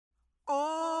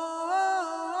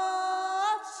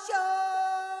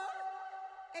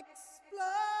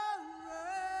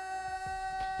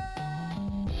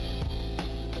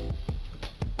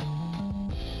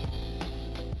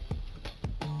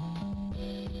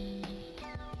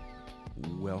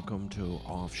Welcome to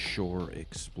Offshore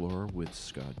Explorer with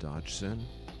Scott Dodgson.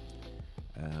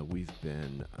 We've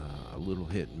been a little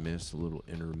hit and miss, a little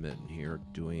intermittent here,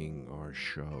 doing our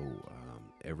show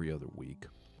every other week.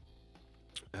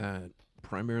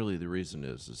 Primarily the reason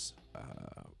is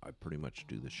I pretty much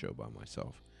do the show by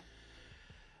myself.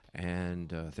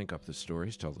 And think up the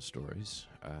stories, tell the stories,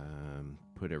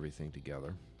 put everything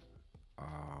together.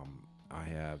 I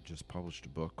have just published a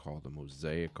book called The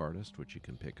Mosaic Artist, which you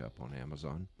can pick up on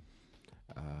Amazon.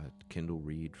 Kindle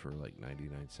read for like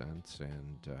 99 cents.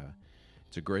 And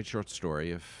it's a great short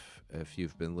story. If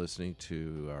you've been listening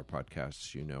to our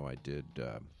podcasts, you know I did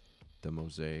The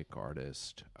Mosaic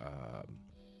Artist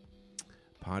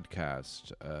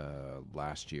podcast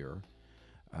last year.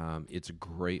 It's a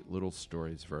great little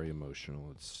story. It's very emotional.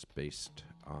 It's based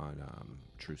on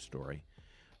true story.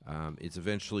 It's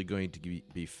eventually going to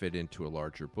be fit into a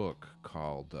larger book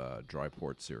called Dry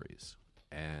Port Series.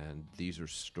 And these are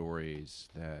stories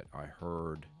that I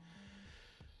heard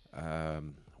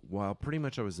while pretty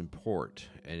much I was in port.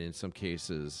 And in some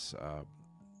cases,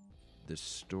 the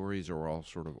stories are all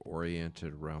sort of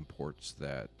oriented around ports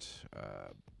that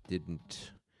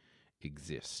didn't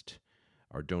exist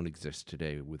or don't exist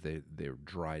today. They're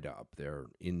dried up. They're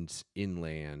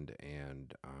inland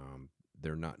and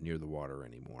they're not near the water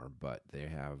anymore, but they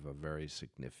have a very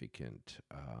significant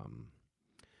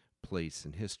place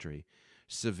in history.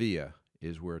 Sevilla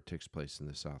is where it takes place in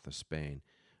the south of Spain.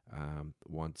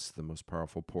 Once the most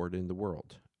powerful port in the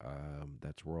world.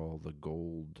 That's where all the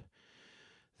gold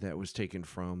that was taken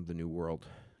from the New World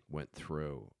went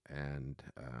through. And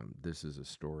this is a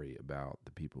story about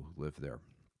the people who live there.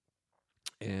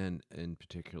 And in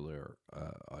particular,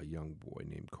 a young boy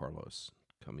named Carlos,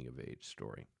 coming of age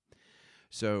story.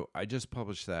 So I just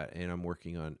published that, and I'm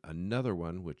working on another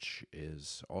one, which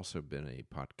is also been a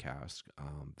podcast,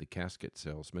 The Casket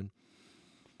Salesman.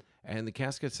 And The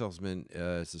Casket Salesman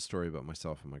is a story about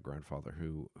myself and my grandfather,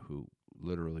 who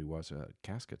literally was a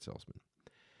casket salesman.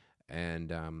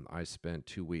 And I spent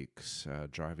 2 weeks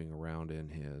driving around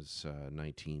in his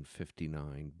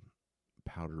 1959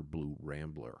 powder blue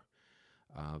Rambler,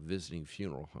 visiting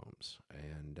funeral homes.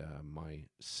 And my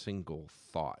single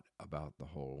thought about the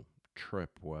whole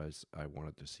trip was I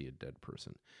wanted to see a dead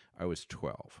person. I was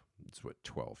 12. It's what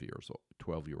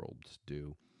 12-year-olds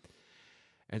do.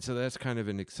 And so that's kind of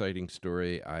an exciting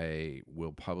story. I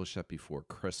will publish that before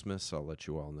Christmas. I'll let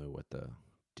you all know what the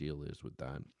deal is with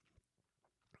that.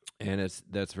 And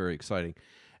that's very exciting.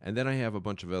 And then I have a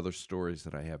bunch of other stories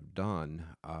that I have done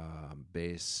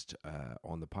based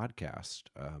on the podcast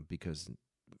because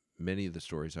many of the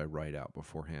stories I write out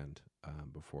beforehand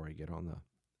before I get on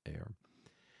the air.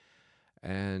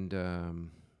 And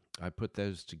I put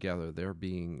those together. They're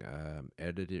being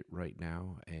edited right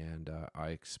now, and I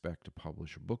expect to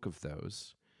publish a book of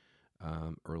those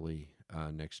early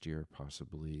next year,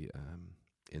 possibly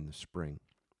in the spring.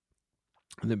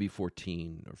 And there'll be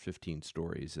 14 or 15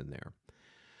 stories in there.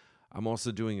 I'm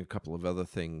also doing a couple of other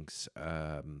things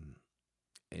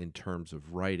in terms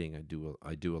of writing.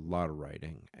 I do a lot of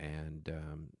writing, and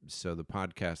so the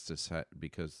podcast is set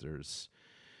because there's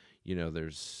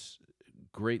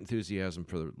great enthusiasm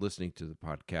for listening to the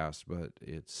podcast, but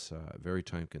it's very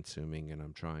time consuming, and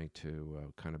I'm trying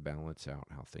to kind of balance out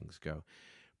how things go.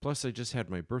 Plus, I just had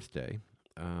my birthday,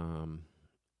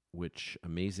 which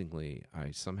amazingly,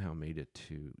 I somehow made it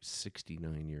to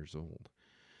 69 years old.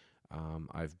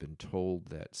 I've been told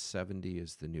that 70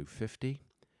 is the new 50.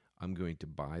 I'm going to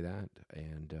buy that,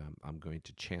 and I'm going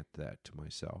to chant that to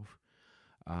myself.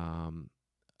 A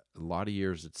lot of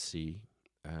years at sea.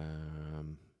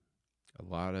 A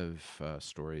lot of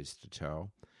stories to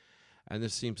tell. And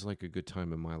this seems like a good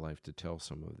time in my life to tell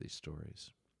some of these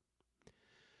stories.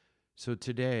 So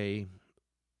today,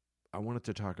 I wanted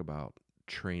to talk about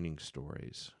training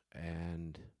stories.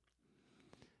 And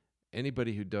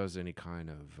anybody who does any kind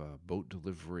of boat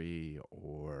delivery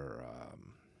or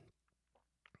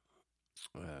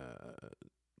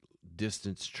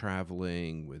distance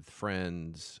traveling with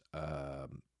friends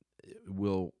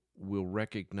will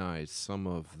recognize some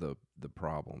of the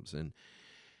problems. And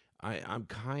I'm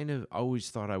kind of always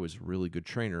thought I was a really good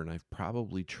trainer, and I've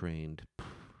probably trained,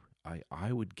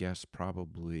 I would guess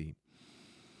probably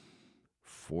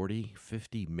 40,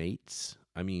 50 mates.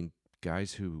 I mean,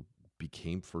 guys who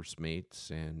became first mates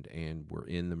and were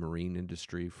in the marine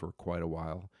industry for quite a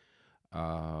while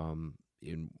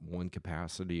in one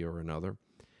capacity or another.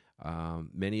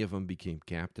 Many of them became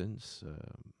captains.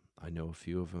 I know a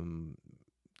few of them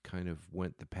kind of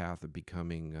went the path of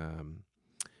becoming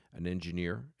an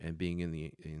engineer and being in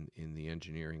the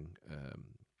engineering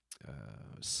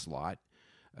slot.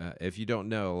 If you don't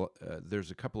know,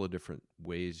 there's a couple of different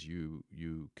ways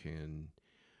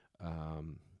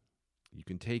um, you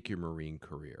can take your Marine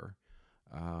career.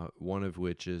 One of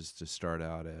which is to start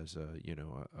out as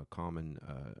a common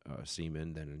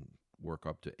seaman, then work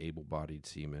up to able-bodied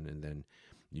seaman, and then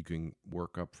you can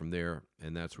work up from there,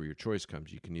 and that's where your choice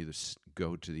comes. You can either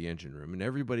go to the engine room, and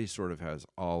everybody sort of has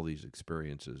all these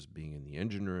experiences being in the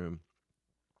engine room,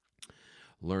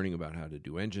 learning about how to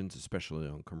do engines, especially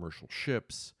on commercial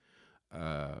ships.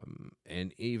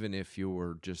 And even if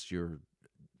you're just your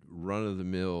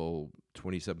run-of-the-mill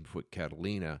 27-foot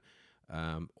Catalina,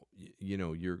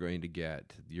 you're going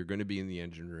to be in the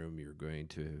engine room. You're going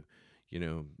to,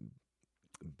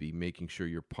 be making sure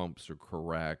your pumps are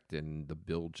correct and the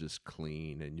bilge is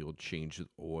clean, and you'll change the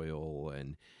oil,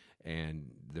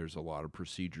 and there's a lot of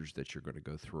procedures that you're going to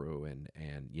go through, and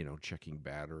checking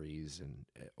batteries and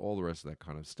all the rest of that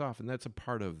kind of stuff. And that's a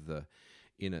part of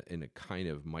in a kind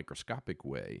of microscopic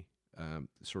way,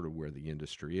 sort of where the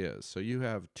industry is. So you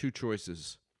have two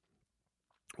choices.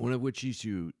 One of which is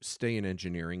you stay in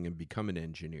engineering and become an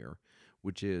engineer,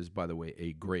 which is, by the way,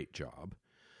 a great job.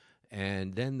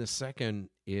 And then the second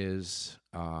is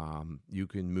you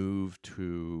can move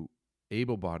to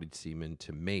able-bodied seaman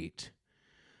to mate,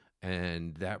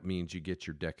 and that means you get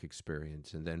your deck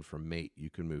experience. And then from mate, you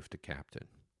can move to captain.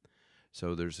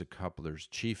 So there's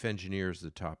chief engineers, the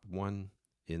top one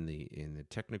in the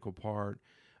technical part.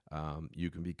 You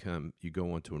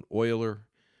go onto an oiler,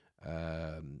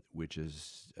 which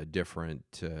is a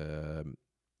different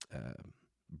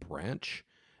branch,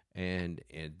 and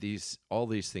all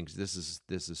these things. This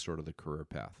is sort of the career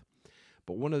path.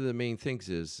 But one of the main things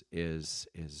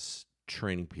is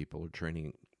training people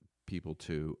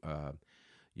to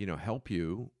help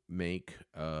you make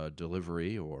a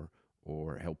delivery or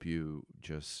help you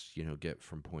just get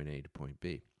from point A to point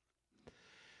B.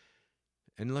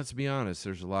 And let's be honest,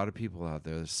 there's a lot of people out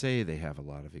there that say they have a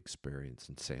lot of experience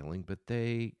in sailing, but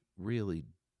they really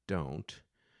don't.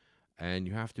 And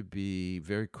you have to be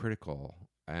very critical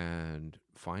and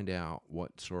find out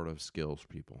what sort of skills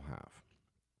people have.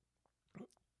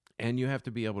 And you have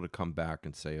to be able to come back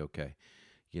and say, okay,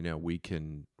 we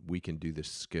can do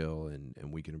this skill,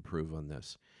 and we can improve on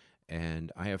this.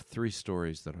 And I have 3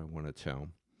 stories that I want to tell.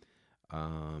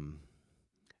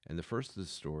 And the first of the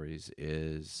stories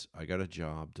is I got a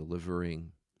job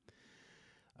delivering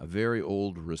a very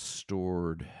old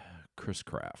restored Chris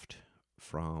Craft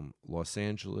from Los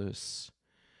Angeles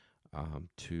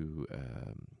to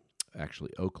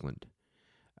actually Oakland.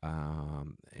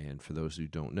 And for those who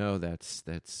don't know,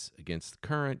 that's against the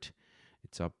current.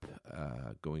 It's up,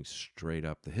 going straight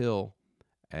up the hill,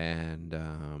 and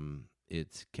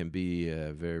it can be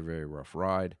a very, very rough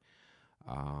ride.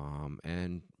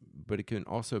 But it can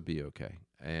also be okay.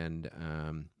 And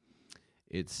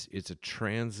it's a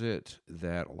transit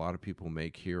that a lot of people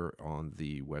make here on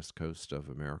the west coast of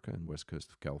America and west coast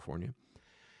of California.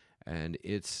 And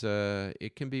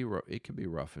it can be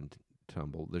rough and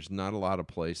tumble. There's not a lot of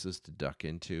places to duck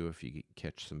into if you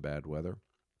catch some bad weather.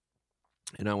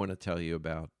 And I want to tell you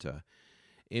about,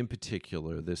 in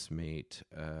particular, this mate,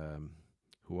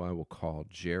 who I will call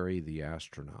Jerry the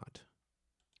Astronaut.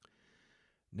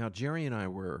 Now, Jerry and I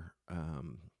were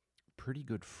pretty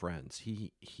good friends.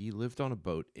 He lived on a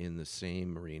boat in the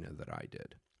same marina that I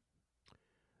did.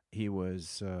 He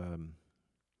was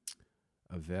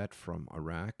a vet from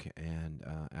Iraq and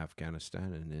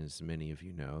Afghanistan, and as many of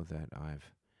you know, that I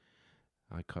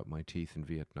cut my teeth in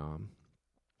Vietnam.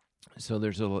 So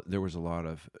there was a lot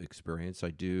of experience. I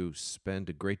do spend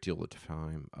a great deal of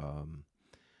time,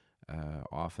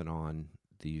 off and on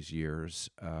these years,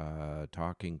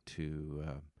 talking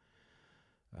to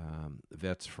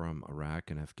vets from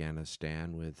Iraq and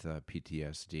Afghanistan with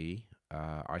PTSD.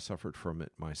 I suffered from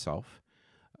it myself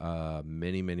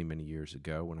many, many, many years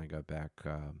ago when I got back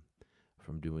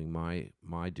from doing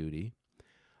my duty.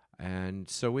 And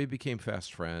so we became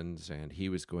fast friends, and he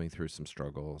was going through some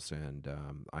struggles, and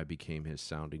I became his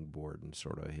sounding board and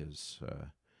sort of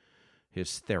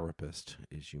his therapist,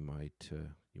 as you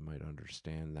might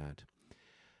understand that.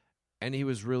 And he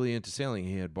was really into sailing.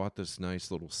 He had bought this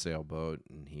nice little sailboat,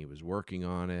 and he was working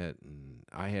on it, and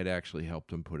I had actually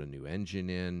helped him put a new engine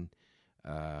in.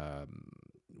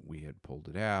 We had pulled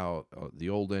it out, the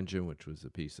old engine, which was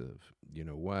a piece of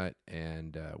you-know-what,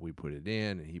 and we put it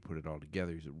in, and he put it all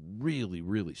together. He's a really,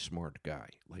 really smart guy,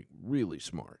 like really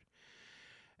smart.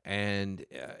 And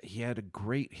he had a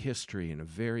great history and a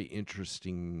very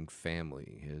interesting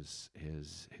family. His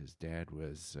dad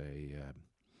was a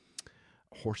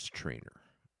horse trainer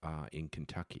in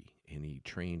Kentucky, and he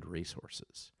trained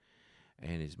racehorses.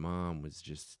 and his mom was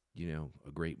just,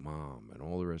 a great mom and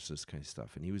all the rest of this kind of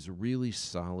stuff. And he was a really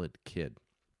solid kid.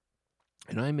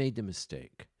 And I made the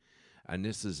mistake, and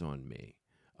this is on me,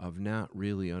 of not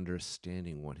really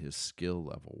understanding what his skill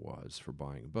level was for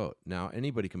buying a boat. Now,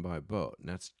 anybody can buy a boat, and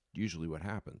that's usually what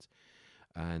happens.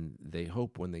 And they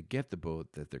hope when they get the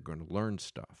boat that they're going to learn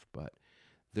stuff. But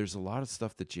there's a lot of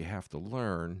stuff that you have to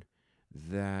learn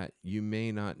that you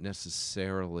may not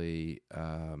necessarily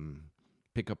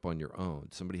pick up on your own.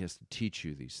 Somebody has to teach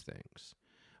you these things.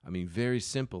 I mean, very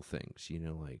simple things,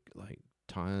 like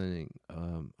tying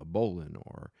a bowline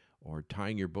or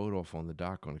tying your boat off on the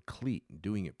dock on a cleat and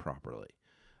doing it properly.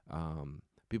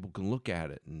 People can look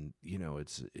at it and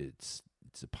it's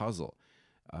a puzzle.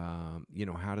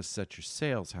 How to set your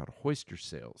sails, how to hoist your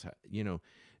sails,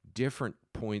 different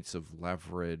points of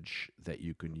leverage that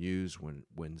you can use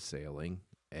when sailing,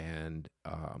 and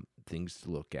things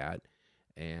to look at.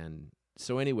 And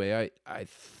so anyway, I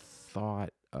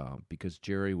thought, because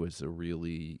Jerry was a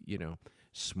really,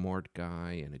 smart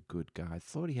guy and a good guy, I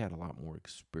thought he had a lot more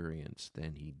experience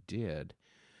than he did.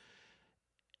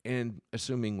 And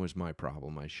assuming was my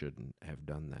problem, I shouldn't have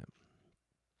done that.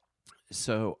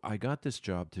 So I got this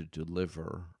job to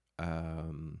deliver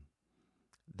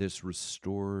this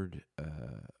restored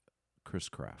Chris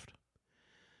Craft.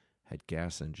 Had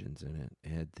gas engines in it.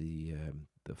 It had the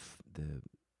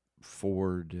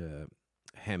Ford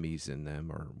Hemis in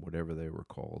them, or whatever they were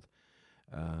called,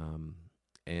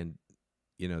 and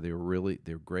they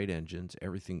were great engines.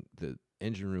 Everything, the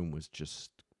engine room was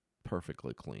just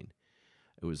perfectly clean.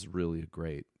 It was really a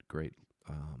great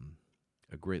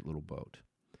little boat.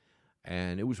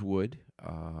 And it was wood,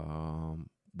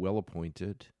 well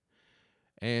appointed.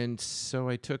 And so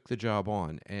I took the job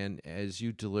on. And as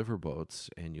you deliver boats,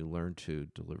 and you learn to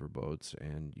deliver boats,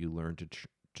 and you learn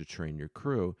to train your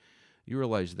crew, you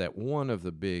realize that one of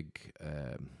the big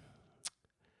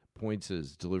points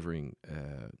is delivering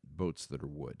boats that are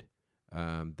wood.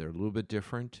 They're a little bit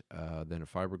different than a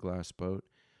fiberglass boat.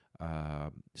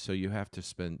 So you have to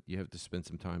spend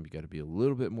some time. You got to be a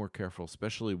little bit more careful,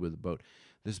 especially with the boat.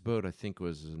 This boat, I think,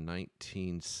 was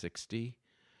 1960,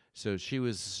 so she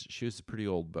was a pretty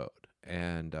old boat,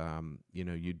 and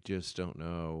you just don't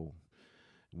know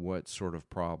what sort of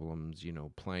problems.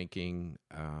 Planking.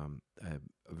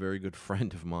 A very good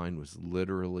friend of mine was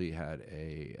literally had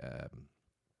a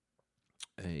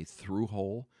through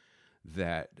hole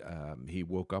that he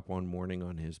woke up one morning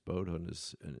on his boat and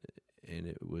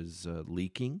it was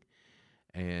leaking,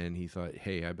 and he thought,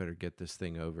 "Hey, I better get this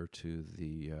thing over to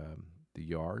the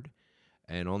yard."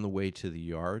 And on the way to the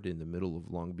yard, in the middle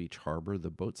of Long Beach Harbor, the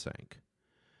boat sank,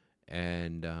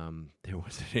 and there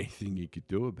wasn't anything you could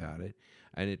do about it.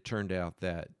 And it turned out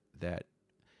that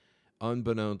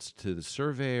unbeknownst to the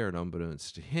surveyor and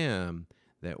unbeknownst to him,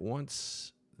 that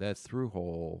once that through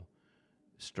hole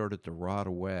started to rot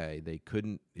away,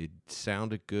 it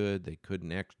sounded good. They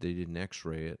didn't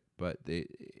x-ray it, but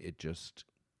it just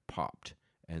popped,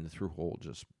 and the through hole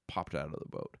just popped out of the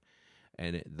boat.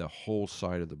 And the whole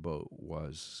side of the boat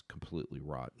was completely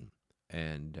rotten.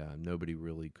 And nobody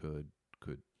really could,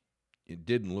 it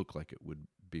didn't look like it would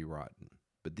be rotten.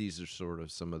 But these are sort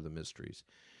of some of the mysteries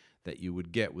that you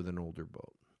would get with an older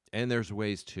boat. And there's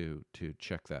ways to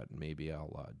check that. Maybe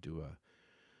I'll do a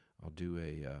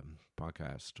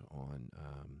podcast on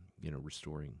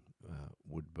restoring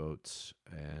wood boats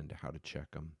and how to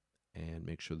check them and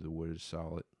make sure the wood is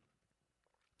solid.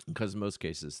 Because in most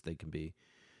cases they can be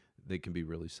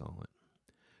really solid.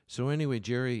 So anyway,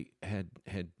 Jerry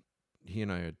he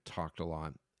and I had talked a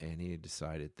lot, and he had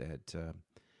decided that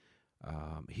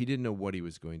he didn't know what he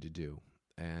was going to do.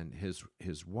 And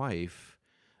his wife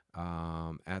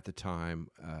at the time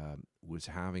was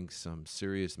having some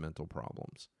serious mental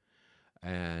problems.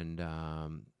 And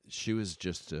she was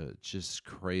just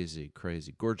crazy,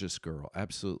 gorgeous girl,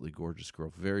 absolutely gorgeous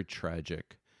girl, very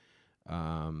tragic.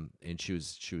 And she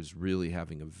was really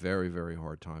having a very, very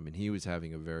hard time, and he was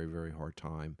having a very, very hard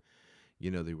time.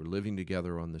 They were living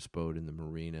together on this boat in the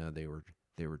marina. They were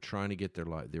trying to get their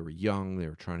life. They were young. They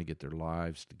were trying to get their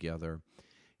lives together.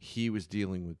 He was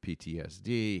dealing with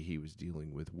PTSD. He was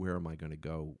dealing with, where am I going to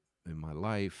go in my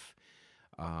life?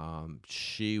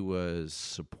 She was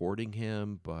supporting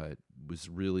him, but was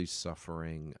really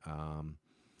suffering.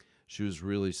 She was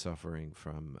really suffering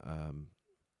from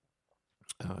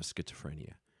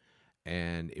schizophrenia,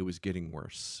 and it was getting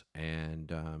worse.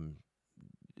 And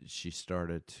she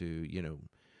started to,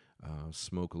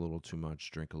 smoke a little too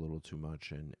much, drink a little too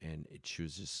much, and she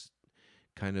was just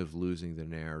kind of losing the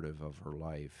narrative of her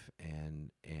life.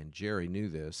 And Jerry knew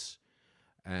this,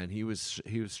 and he was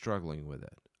struggling with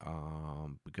it,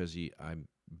 because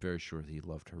very sure that he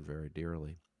loved her very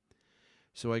dearly.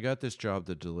 So I got this job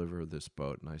to deliver this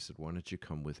boat, and I said, why don't you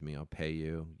come with me? I'll pay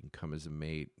you. You can come as a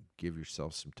mate, give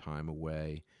yourself some time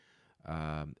away,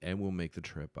 and we'll make the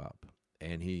trip up.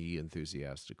 And he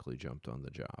enthusiastically jumped on the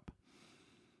job.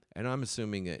 And I'm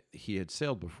assuming that he had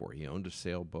sailed before. He owned a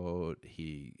sailboat.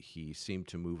 He seemed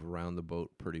to move around the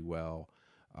boat pretty well.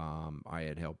 I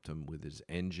had helped him with his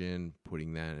engine,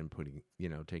 putting that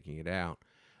and taking it out.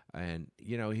 And,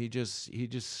 he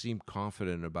just seemed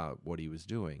confident about what he was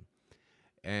doing.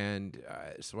 And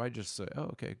so I just said, "Oh,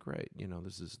 okay, great.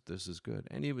 This is good."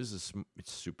 And he was a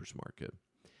super smart kid.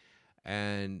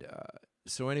 And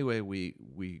so anyway,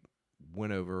 we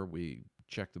went over, we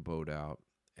checked the boat out,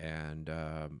 and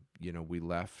we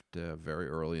left very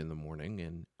early in the morning,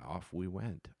 and off we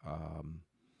went.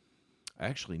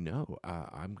 Actually, no,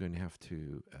 I'm going to have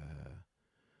to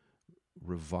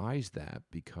revise that,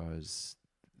 because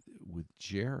with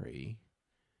Jerry,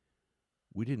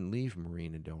 we didn't leave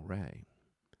Marina Del Rey.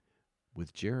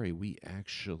 With Jerry, we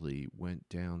actually went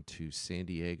down to San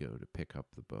Diego to pick up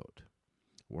the boat,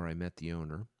 where I met the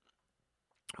owner,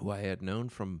 who I had known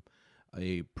from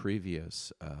a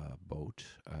previous boat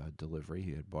delivery.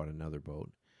 He had bought another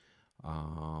boat,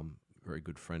 very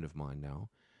good friend of mine now.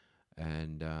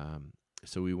 And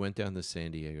so we went down to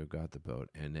San Diego, got the boat,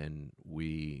 and then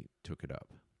we took it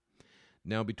up.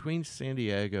 Now, between San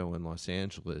Diego and Los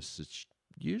Angeles, it's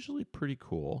usually pretty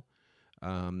cool.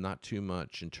 Not too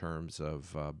much in terms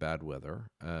of bad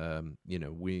weather.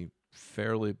 We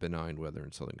fairly benign weather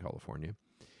in Southern California.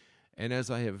 And as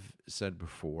I have said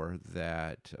before,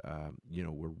 that,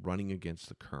 we're running against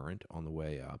the current on the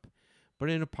way up. But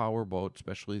in a power boat,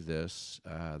 especially those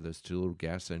two little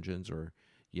gas engines are,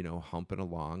 humping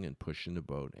along and pushing the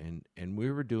boat. And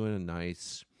we were doing a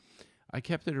nice, I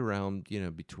kept it around,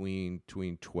 between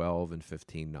 12 and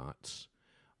 15 knots.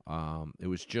 It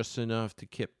was just enough to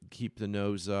keep the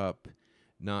nose up,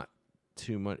 not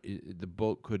too much. The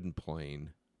boat couldn't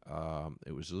plane.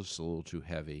 It was just a little too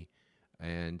heavy.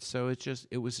 And so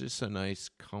it was just a nice,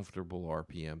 comfortable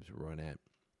RPM to run at.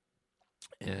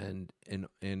 And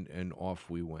off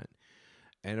we went.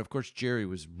 And of course, Jerry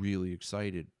was really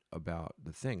excited about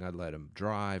the thing. I let him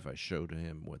drive. I showed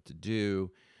him what to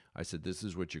do. I said, this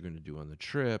is what you're going to do on the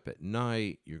trip at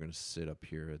night. You're going to sit up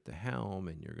here at the helm,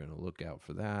 and you're going to look out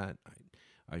for that.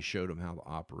 I showed him how to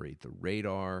operate the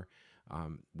radar.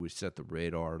 We set the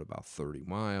radar at about 30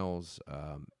 miles.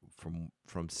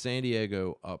 From San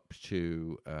Diego up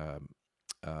to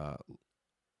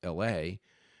L.A.,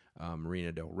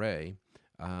 Marina Del Rey,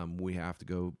 we have to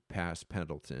go past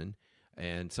Pendleton.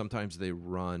 And sometimes they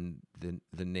run,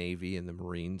 the Navy and the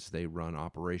Marines, they run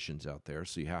operations out there.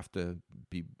 So you have to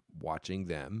be watching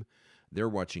them. They're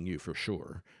watching you for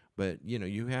sure. But,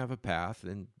 you have a path,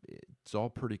 and it's all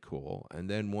pretty cool. And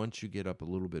then once you get up a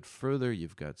little bit further,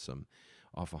 you've got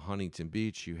off of Huntington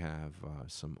Beach, you have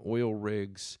some oil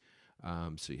rigs.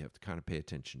 So you have to kind of pay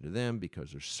attention to them,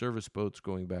 because there's service boats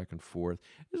going back and forth.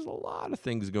 There's a lot of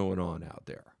things going on out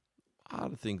there.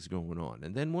 And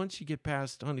then once you get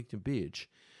past Huntington Beach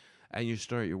and you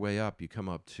start your way up, you come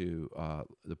up to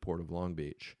the port of Long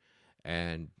Beach.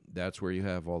 And that's where you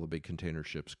have all the big container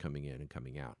ships coming in and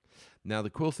coming out. Now, the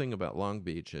cool thing about Long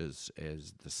Beach is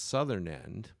the southern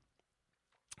end,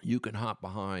 you can hop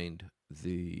behind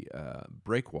the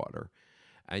breakwater,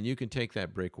 and you can take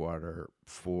that breakwater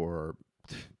for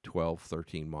 12,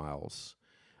 13 miles,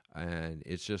 and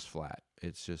it's just flat.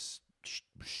 It's just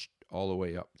all the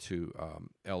way up to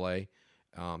L.A.,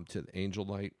 to the Angel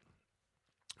Light.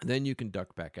 Then you can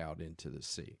duck back out into the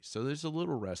sea. So there's a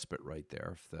little respite right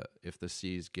there if the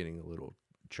sea is getting a little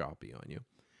choppy on you.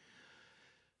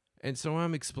 And so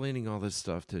I'm explaining all this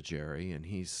stuff to Jerry, and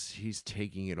he's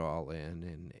taking it all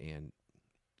in. And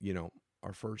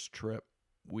our first trip,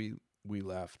 we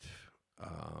left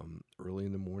early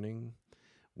in the morning.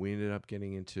 We ended up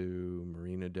getting into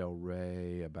Marina Del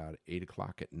Rey about 8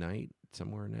 o'clock at night,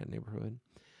 somewhere in that neighborhood.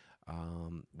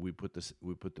 We put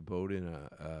the boat in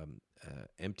a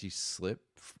empty slip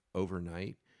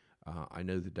overnight. I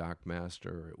know the dock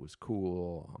master. It was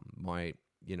cool.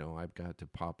 I've got to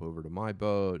pop over to my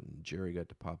boat, and Jerry got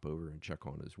to pop over and check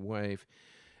on his wife.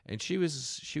 And she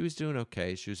was doing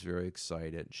okay. She was very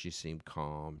excited. She seemed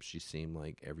calm. She seemed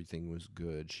like everything was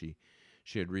good. She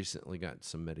had recently gotten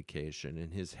some medication,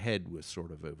 and his head was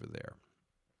sort of over there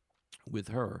with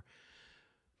her.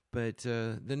 But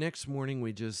the next morning,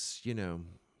 we just,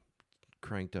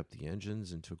 cranked up the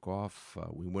engines and took off.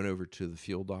 We went over to the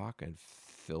fuel dock and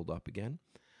filled up again.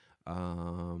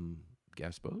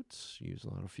 Gas boats use a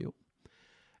lot of fuel.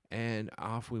 And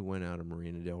off we went out of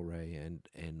Marina Del Rey,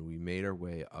 and we made our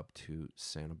way up to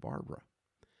Santa Barbara.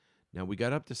 Now, we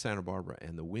got up to Santa Barbara,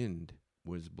 and the wind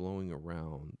was blowing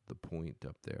around the point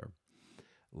up there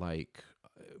like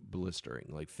blistering,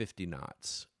 like 50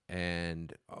 knots.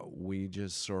 And we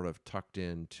just sort of tucked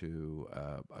into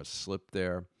a slip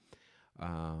there,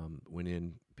 went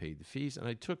in, paid the fees, and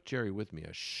I took Jerry with me.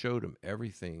 I showed him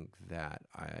everything that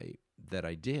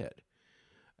I did.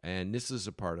 And this is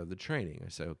a part of the training. I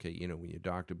said, okay, when you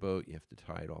dock a boat, you have to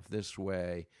tie it off this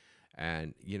way.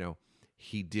 And,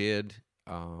 he did.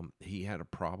 He had a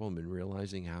problem in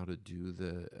realizing how to do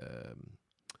the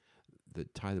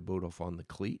tie the boat off on the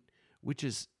cleat, which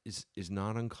is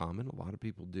not uncommon. A lot of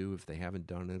people do if they haven't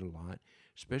done it a lot,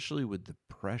 especially with the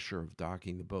pressure of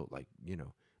docking the boat. Like,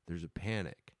 there's a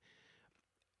panic.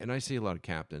 And I see a lot of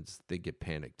captains, they get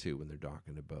panicked too when they're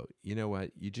docking a boat. You know what?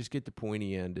 You just get the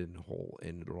pointy end and hole,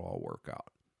 and it'll all work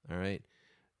out. All right?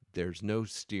 There's no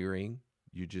steering.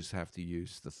 You just have to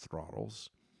use the throttles.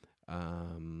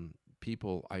 I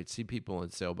see people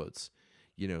on sailboats,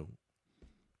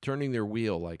 turning their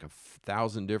wheel like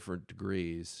 1,000 different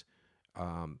degrees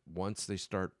once they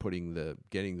start getting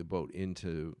the boat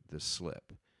into the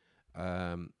slip.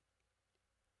 You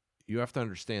have to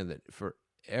understand that for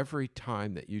every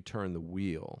time that you turn the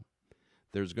wheel,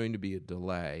 there's going to be a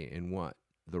delay in what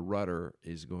the rudder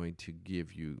is going to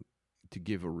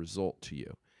give a result to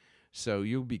you. So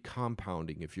you'll be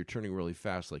compounding if you're turning really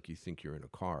fast like you think you're in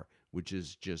a car, which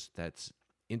is that's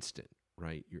instant,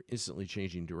 right? You're instantly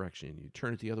changing direction. You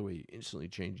turn it the other way, you're instantly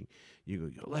changing.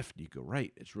 You go left, you go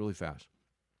right. It's really fast.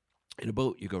 In a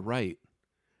boat, you go right,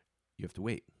 you have to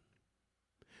wait.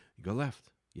 You go left,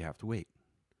 you have to wait.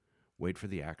 Wait for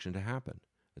the action to happen.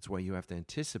 That's why you have to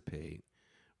anticipate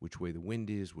which way the wind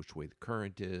is, which way the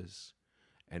current is,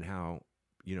 and how,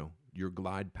 your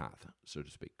glide path, so to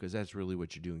speak, because that's really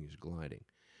what you're doing is gliding.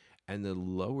 And the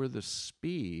lower the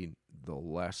speed, the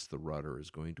less the rudder is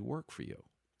going to work for you.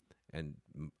 And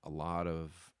a lot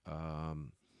of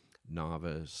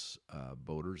novice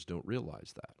boaters don't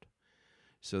realize that.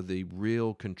 So the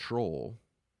real control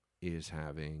is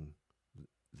having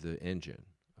the engine,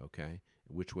 okay?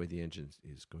 Which way the engine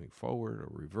is going forward or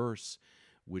reverse,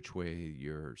 which way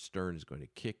your stern is going to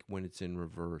kick when it's in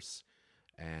reverse,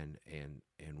 and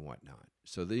whatnot.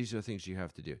 So these are things you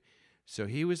have to do. So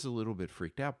he was a little bit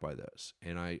freaked out by this,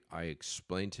 and I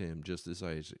explained to him, just as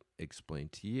I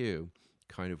explained to you,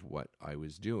 kind of what I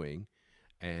was doing.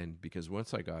 And because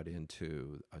once I got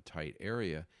into a tight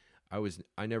area,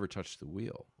 I never touched the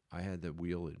wheel. I had the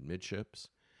wheel in midships,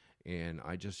 and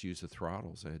I just used the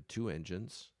throttles. I had 2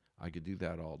 engines. I could do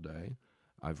that all day.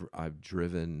 I've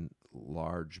driven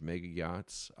large mega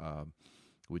yachts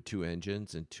with 2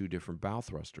 engines and 2 different bow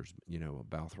thrusters. A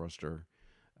bow thruster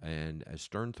and a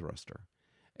stern thruster,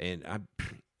 and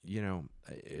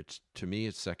to me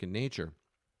it's second nature.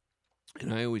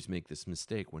 And I always make this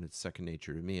mistake when it's second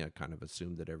nature to me. I kind of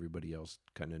assume that everybody else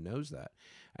kind of knows that,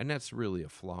 and that's really a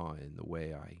flaw in the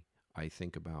way I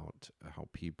think about how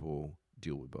people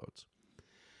deal with boats.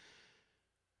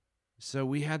 So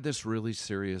we had this really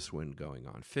serious wind going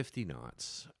on, 50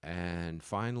 knots, and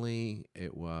finally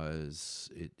it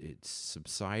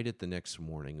subsided the next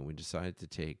morning, and we decided to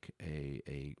take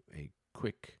a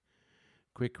quick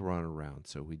run around.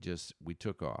 So we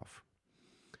took off,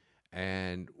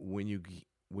 and when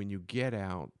you get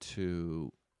out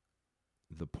to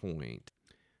the point,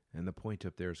 and the point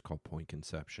up there is called Point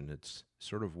Conception. It's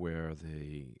sort of where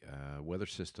the weather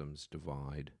systems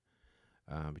divide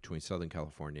between Southern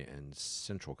California and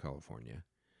Central California,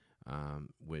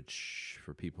 which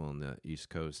for people on the East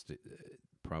Coast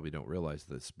probably don't realize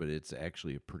this, but it's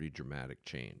actually a pretty dramatic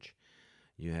change.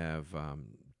 You have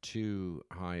 2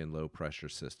 high and low pressure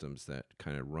systems that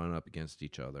kind of run up against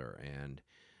each other, and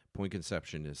Point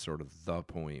Conception is sort of the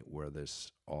point where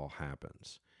this all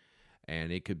happens.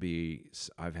 And it could be,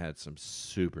 I've had some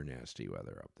super nasty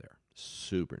weather up there,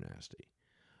 super nasty.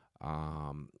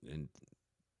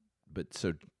 But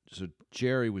so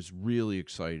Jerry was really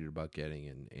excited about getting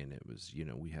in, and it was,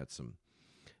 we had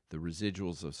the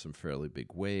residuals of some fairly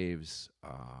big waves.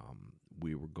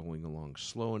 We were going along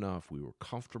slow enough. We were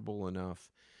comfortable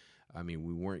enough. I mean,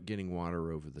 we weren't getting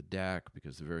water over the deck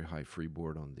because of the very high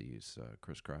freeboard on these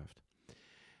Chris Craft.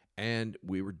 And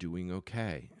we were doing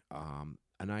okay.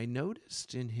 And I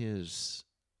noticed in his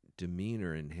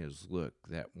demeanor and his look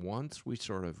that once we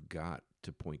sort of got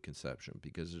to Point Conception,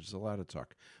 because there's a lot of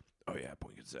talk, oh yeah,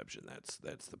 Point Conception,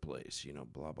 that's the place,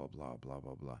 blah, blah, blah, blah,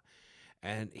 blah, blah.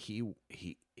 And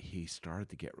he started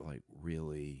to get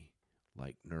really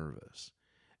nervous.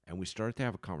 And we started to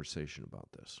have a conversation about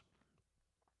this.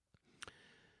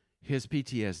 His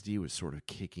PTSD was sort of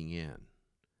kicking in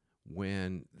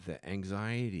when the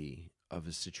anxiety of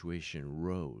a situation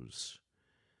rose,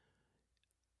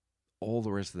 all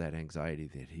the rest of that anxiety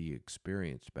that he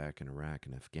experienced back in Iraq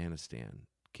and Afghanistan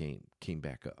came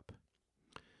back up.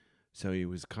 So he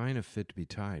was kind of fit to be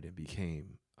tied and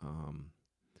became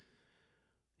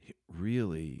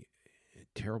really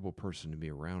a terrible person to be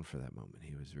around for that moment.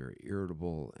 He was very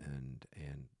irritable and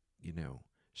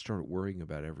started worrying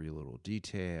about every little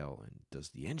detail. And does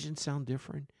the engine sound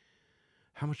different?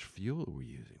 How much fuel are we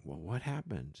using? Well, what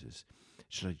happens is,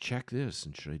 should I check this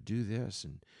and should I do this?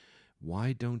 And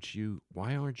why aren't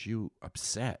you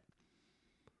upset?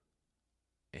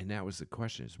 And that was the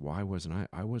question, is why wasn't I?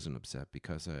 I wasn't upset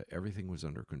because everything was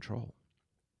under control.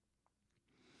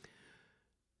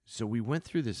 So we went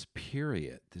through this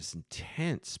period, this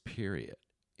intense period.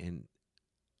 And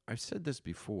I've said this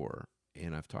before,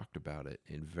 and I've talked about it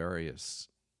in various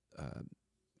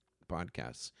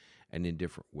podcasts and in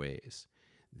different ways,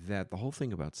 that the whole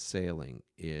thing about sailing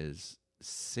is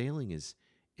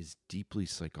deeply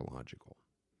psychological.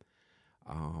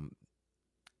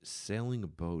 Sailing a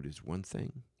boat is one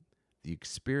thing. The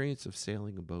experience of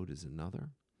sailing a boat is another.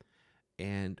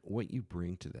 And what you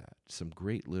bring to that, some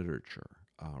great literature.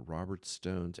 Robert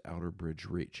Stone's Outer Bridge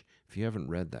Reach. If you haven't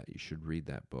read that, you should read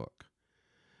that book.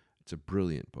 It's a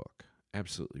brilliant book.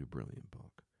 Absolutely a brilliant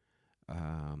book.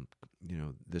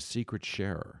 The Secret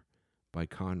Sharer by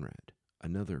Conrad. A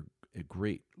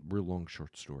great, real long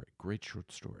short story. Great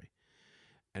short story.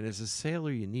 And as a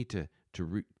sailor, you need to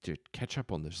catch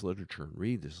up on this literature and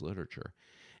read this literature.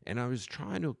 And I was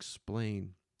trying to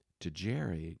explain to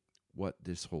Jerry what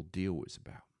this whole deal was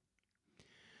about.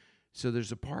 So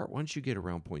there's a part, once you get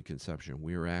around Point Conception,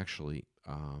 we were actually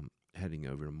heading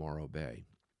over to Morro Bay.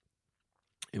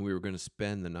 And we were going to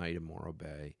spend the night in Morro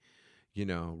Bay,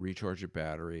 recharge your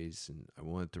batteries. And I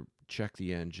wanted to check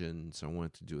the engines. I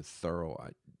wanted to do a thorough,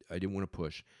 I didn't want to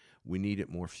push. We needed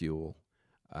more fuel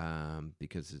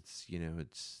because it's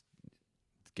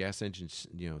gas engines,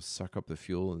 suck up the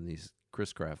fuel, and these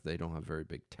Chris Craft, they don't have very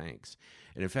big tanks.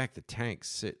 And in fact, the tanks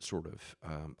sit sort of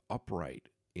upright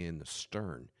in the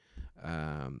stern.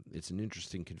 It's an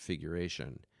interesting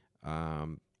configuration.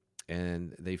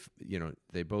 And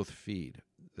they both feed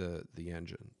the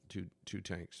engine. Two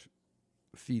tanks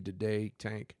feed a day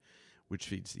tank, which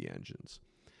feeds the engines.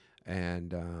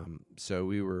 And so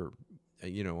we were,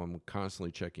 I'm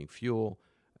constantly checking fuel.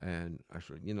 And I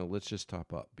said, let's just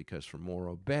top up, because from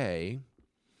Morro Bay,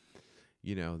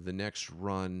 the next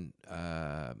run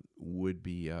would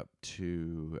be up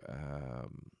to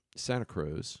Santa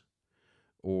Cruz,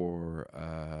 or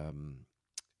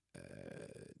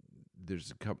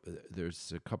there's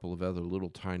a couple of other little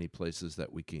tiny places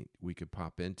that we could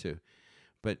pop into.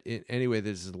 But anyway,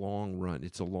 there's a long run.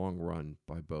 It's a long run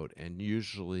by boat, and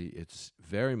usually it's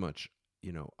very much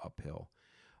uphill,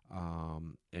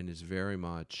 and it's very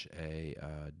much a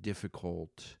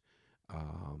difficult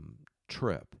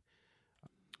trip.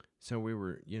 So we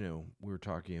were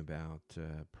talking about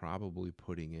probably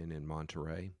putting in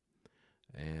Monterey,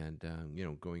 and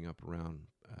going up around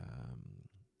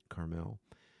Carmel.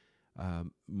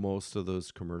 Most of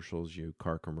those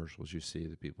car commercials, you see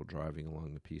the people driving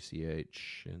along the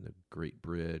PCH and the Great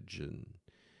Bridge and,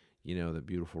 the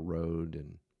beautiful road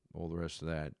and all the rest of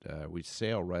that. We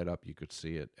sail right up. You could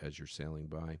see it as you're sailing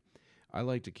by. I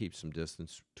like to keep some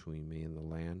distance between me and the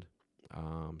land,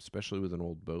 especially with an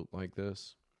old boat like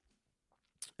this,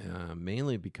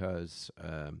 mainly because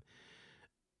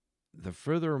the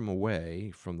further I'm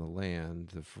away from the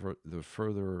land,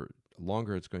 the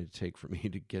longer it's going to take for me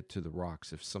to get to the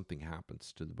rocks if something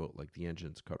happens to the boat, like the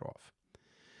engine's cut off,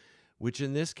 which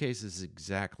in this case is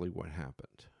exactly what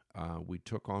happened. We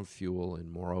took on fuel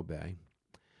in Morro Bay,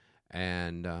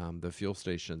 and the fuel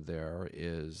station there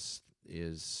is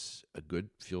a good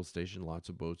fuel station. Lots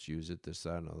of boats use it, this,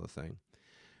 that, and other thing.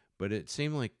 But it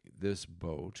seemed like this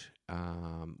boat,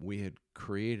 we had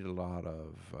created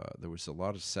there was a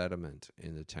lot of sediment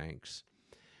in the tanks,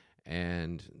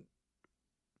 and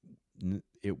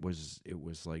it was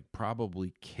like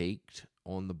probably caked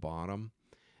on the bottom,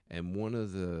 and one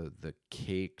of the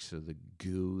cakes, or the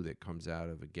goo that comes out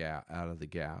of the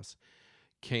gas,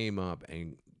 came up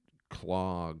and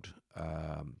clogged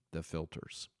the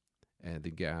filters and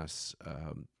the gas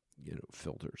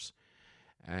filters.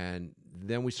 And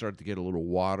then we started to get a little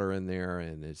water in there,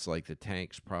 and it's like the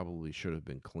tanks probably should have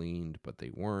been cleaned, but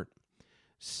they weren't.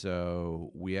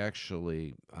 So we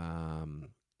actually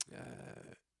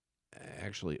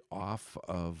off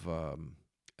of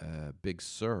Big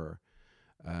Sur,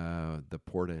 the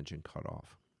port engine cut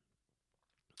off.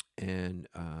 And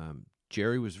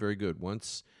Jerry was very good.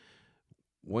 Once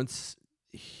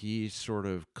he sort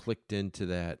of clicked into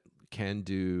that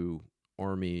can-do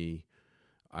Army,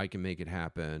 I can make it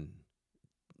happen,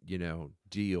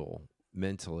 deal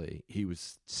mentally. He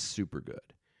was super good.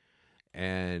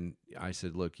 And I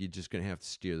said, look, you're just going to have to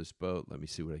steer this boat. Let me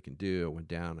see what I can do. I went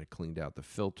down, I cleaned out the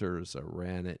filters, I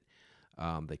ran it.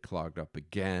 They clogged up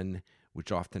again,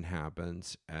 which often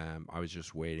happens. I was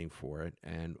just waiting for it.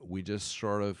 And we just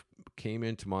sort of came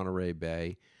into Monterey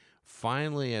Bay.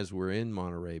 Finally, as we're in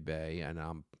Monterey Bay, and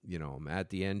I'm at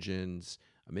the engines,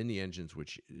 I'm in the engines,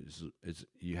 which is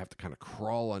you have to kind of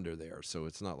crawl under there. So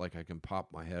it's not like I can pop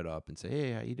my head up and say,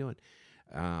 hey, how you doing?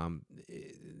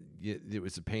 It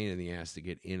was a pain in the ass to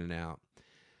get in and out.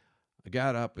 I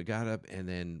got up, and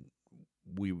then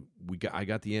I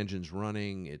got the engines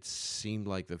running. It seemed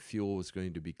like the fuel was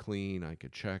going to be clean. I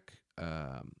could check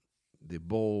the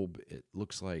bulb. It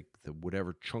looks like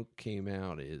whatever chunk came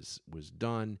out was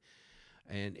done,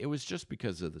 and it was just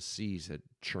because of the seas had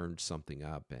churned something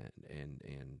up,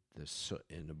 and the soot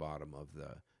in the bottom of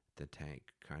the tank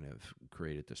kind of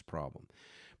created this problem.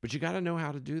 But you got to know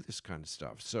how to do this kind of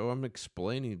stuff. So I'm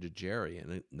explaining to Jerry in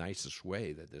the nicest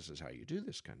way that this is how you do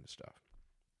this kind of stuff.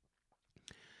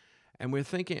 And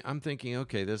I'm thinking,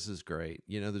 okay, this is great.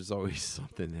 There's always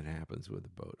something that happens with the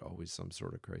boat, always some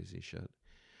sort of crazy shit.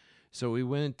 So we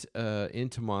went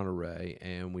into Monterey,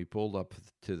 and we pulled up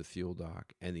to the fuel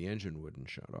dock, and the engine wouldn't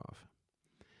shut off.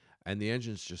 And the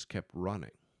engines just kept running.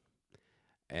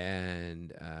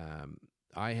 And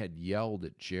I had yelled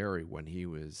at Jerry when he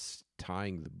was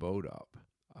tying the boat up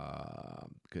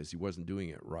because he wasn't doing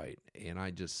it right. And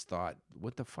I just thought,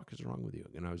 what the fuck is wrong with you?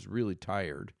 And I was really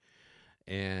tired.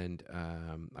 And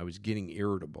I was getting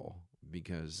irritable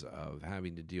because of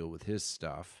having to deal with his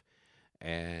stuff.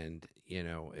 And,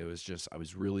 it was just, I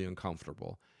was really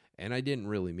uncomfortable. And I didn't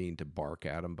really mean to bark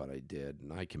at him, but I did.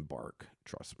 And I can bark.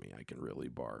 Trust me, I can really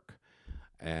bark.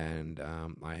 And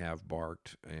I have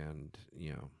barked, and,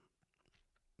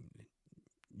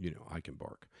 I can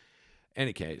bark.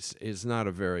 Any case, it's not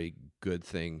a very good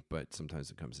thing, but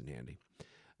sometimes it comes in handy.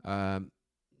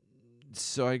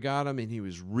 So I got him, and he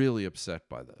was really upset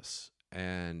by this.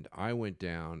 And I went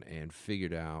down and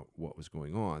figured out what was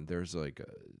going on. There's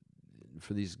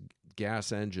for these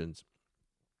gas engines,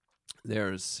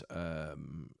 there's a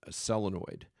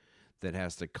solenoid that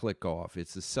has to click off.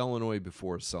 It's a solenoid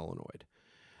before a solenoid.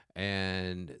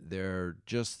 And they're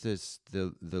just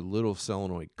the little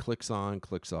solenoid clicks on,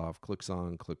 clicks off, clicks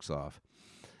on, clicks off.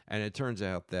 And it turns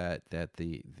out that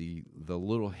the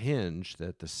little hinge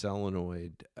that the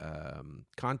solenoid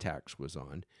contacts was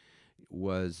on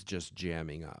was just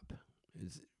jamming up.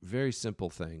 It's a very simple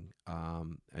thing.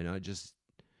 And I just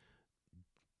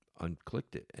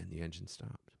unclicked it, and the engine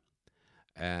stopped.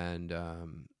 And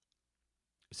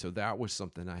so that was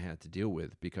something I had to deal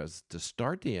with, because to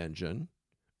start the engine,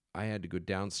 I had to go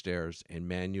downstairs and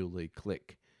manually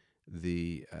click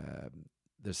the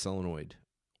solenoid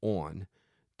on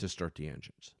to start the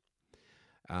engines.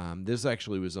 This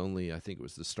actually was only, I think it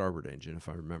was the starboard engine, if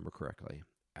I remember correctly.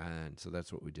 And so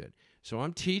that's what we did. So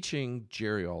I'm teaching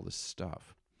Jerry all this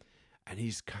stuff, and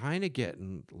he's kind of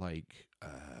getting like,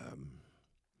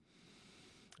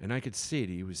 and I could see it.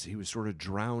 He was sort of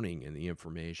drowning in the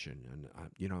information, and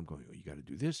I'm going, oh, you got to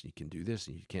do this, you can do this,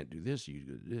 and you can't do this, you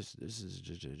do this. This is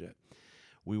just.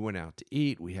 We went out to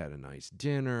eat. We had a nice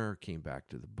dinner. Came back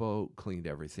to the boat, cleaned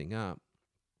everything up,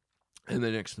 and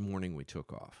the next morning we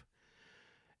took off.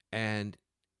 And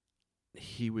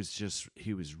he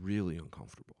was really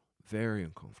uncomfortable, very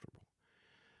uncomfortable.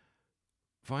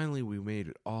 Finally, we made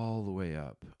it all the way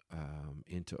up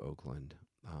into Oakland.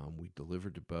 We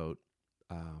delivered the boat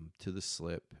to the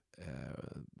slip,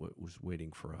 what was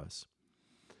waiting for us.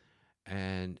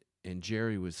 And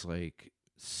Jerry was like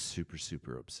super,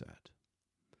 super upset.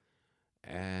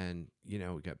 And, we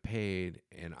got paid,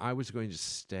 and I was going to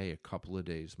stay a couple of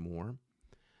days more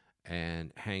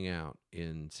and hang out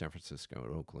in San Francisco, at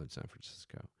Oakland, San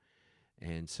Francisco.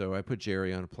 And so I put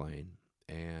Jerry on a plane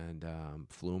and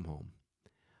flew him home.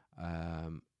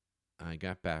 I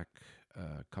got back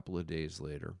a couple of days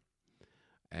later,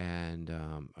 and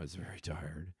I was very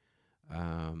tired.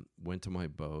 Went to my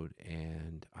boat,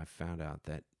 and I found out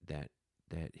that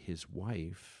his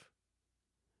wife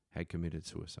had committed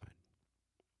suicide.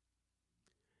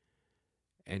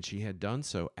 And she had done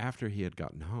so after he had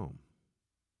gotten home.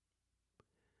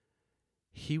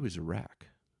 He was a wreck.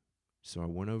 So I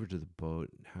went over to the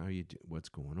boat, and how you do, what's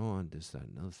going on, this, that,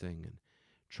 and another thing, and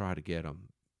try to get him,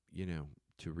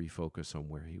 to refocus on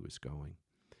where he was going.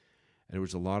 And there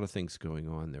was a lot of things going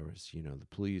on. There was, the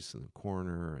police and the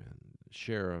coroner and the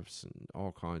sheriffs and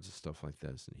all kinds of stuff like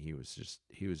this. And he was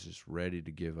just ready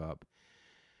to give up.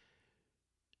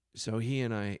 So he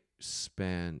and I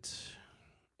spent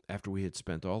after we had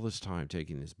spent all this time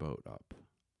taking this boat up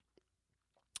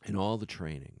and all the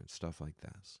training and stuff like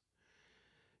this,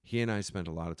 he and I spent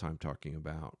a lot of time talking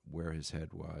about where his head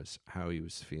was, how he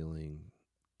was feeling,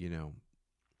 the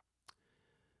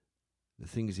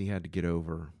things he had to get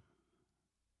over,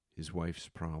 his wife's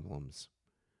problems.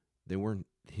 They weren't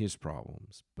his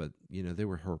problems, but, they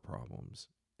were her problems.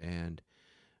 And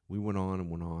we went on and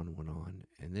went on and went on.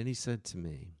 And then he said to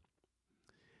me,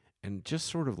 and just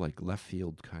sort of like left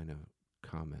field kind of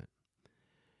comment,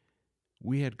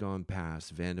 we had gone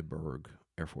past Vandenberg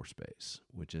Air Force Base,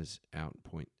 which is out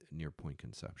near Point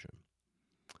Conception.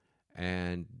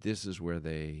 And this is where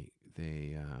they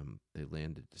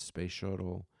landed the space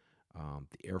shuttle.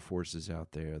 The Air Force is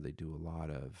out there. They do a lot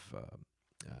of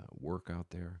work out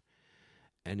there.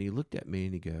 And he looked at me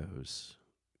and he goes,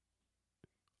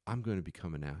 I'm going to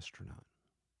become an astronaut.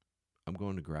 I'm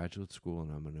going to graduate school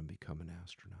and I'm going to become an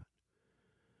astronaut.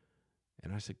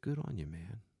 And I said, good on you,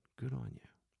 man. Good on you.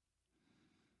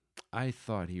 I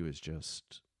thought he was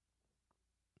just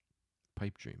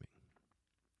pipe dreaming.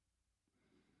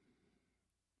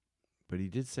 But he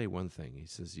did say one thing. He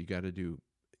says, you got to do,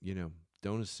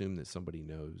 don't assume that somebody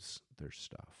knows their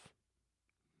stuff.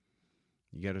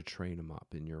 You got to train them up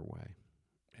in your way.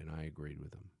 And I agreed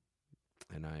with him.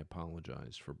 And I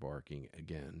apologized for barking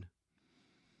again.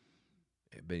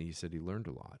 But he said he learned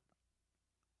a lot.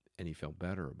 And he felt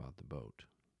better about the boat.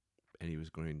 And he was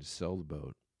going to sell the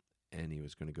boat. And he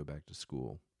was going to go back to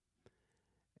school.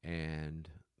 And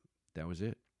that was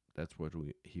it. That's what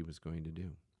he was going to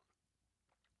do.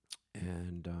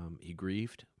 And he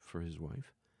grieved for his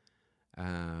wife.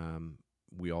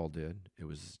 We all did. It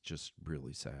was just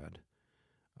really sad.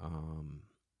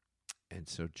 And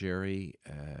so Jerry,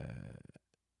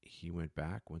 he went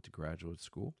to graduate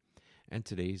school, and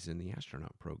today he's in the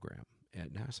astronaut program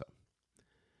at NASA.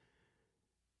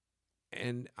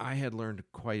 And I had learned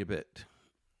quite a bit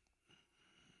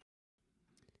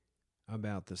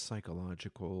about the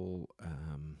psychological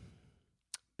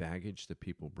baggage that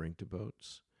people bring to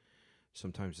boats.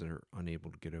 Sometimes they're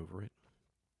unable to get over it.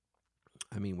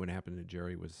 I mean, what happened to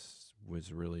Jerry was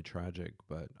really tragic,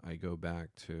 but I go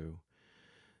back to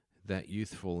that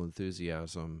youthful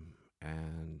enthusiasm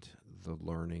and the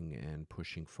learning and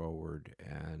pushing forward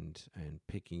and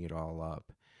picking it all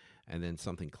up. And then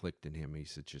something clicked in him. He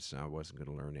said, I wasn't going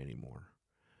to learn anymore.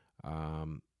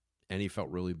 And he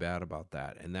felt really bad about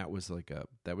that. And that was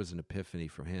an epiphany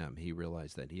for him. He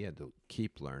realized that he had to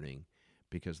keep learning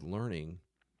because learning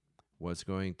was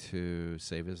going to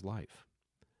save his life.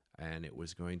 And it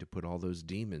was going to put all those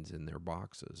demons in their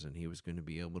boxes, and he was going to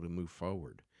be able to move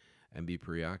forward and be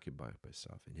preoccupied by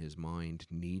stuff. And his mind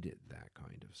needed that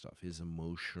kind of stuff. His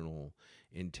emotional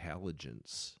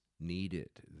intelligence needed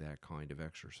that kind of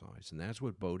exercise. And that's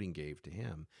what boating gave to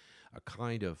him, a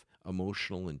kind of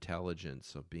emotional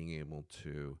intelligence of being able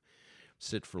to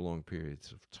sit for long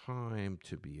periods of time,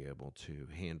 to be able to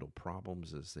handle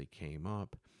problems as they came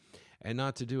up, and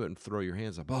not to do it and throw your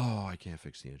hands up. Oh, I can't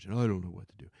fix the engine. I don't know what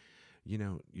to do. You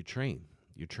train.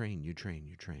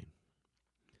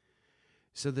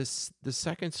 So the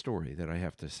second story that I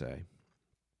have to say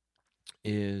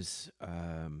is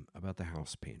about the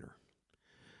house painter.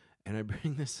 And I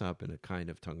bring this up in a kind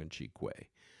of tongue-in-cheek way.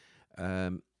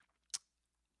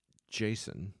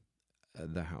 Jason,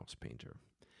 the house painter.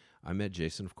 I met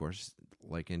Jason, of course,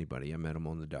 like anybody. I met him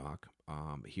on the dock.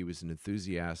 He was an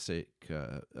enthusiastic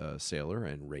sailor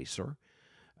and racer.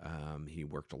 He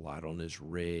worked a lot on his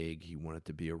rig. He wanted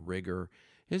to be a rigger.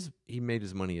 He made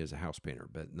his money as a house painter,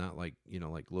 but not like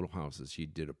little houses. He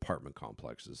did apartment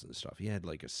complexes and stuff. He had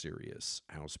like a serious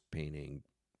house painting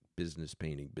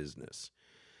business.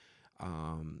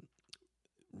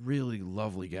 Really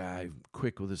lovely guy,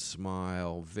 quick with a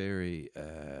smile, very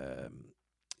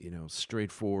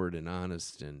straightforward and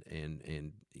honest and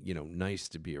nice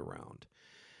to be around.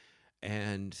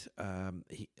 And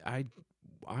I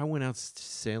went out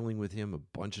sailing with him a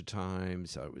bunch of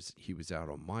times. He was out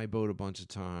on my boat a bunch of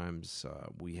times.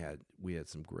 We had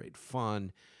some great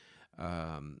fun.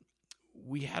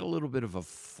 We had a little bit of a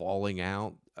falling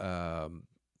out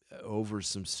over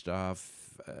some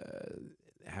stuff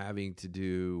having to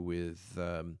do with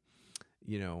a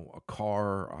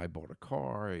car. I bought a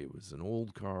car. It was an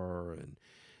old car,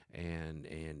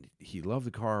 and he loved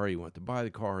the car. He wanted to buy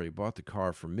the car. He bought the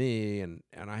car for me, and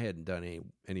I hadn't done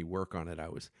any work on it.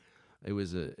 It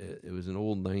was an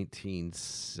old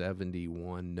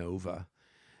 1971 Nova,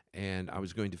 and I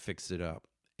was going to fix it up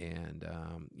and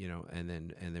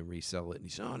then resell it. And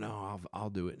he said, "Oh no, I'll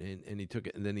do it." And he took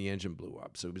it, and then the engine blew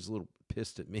up. So he was a little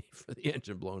pissed at me for the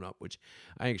engine blowing up, which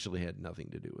I actually had nothing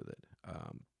to do with it.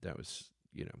 That was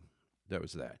that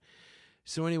was that.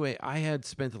 So anyway, I had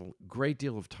spent a great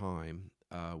deal of time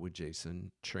with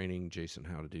Jason, training Jason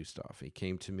how to do stuff. He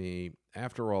came to me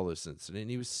after all this incident.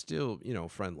 He was still,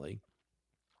 friendly,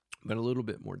 but a little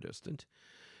bit more distant.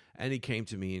 And he came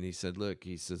to me and he said, look,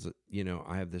 he says,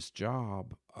 I have this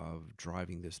job of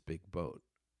driving this big boat.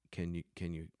 Can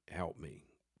you help me,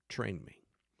 train me?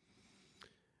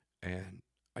 And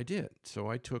I did. So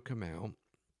I took him out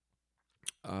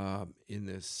in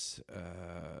this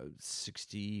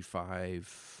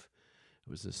 65. It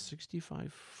was a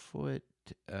 65-foot.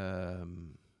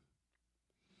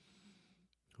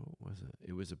 What was it?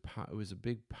 It was a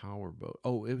big power boat.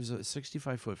 Oh, it was a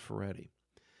 65-foot Ferretti,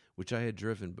 which I had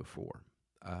driven before.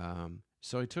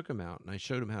 So I took him out and I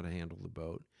showed him how to handle the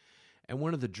boat. And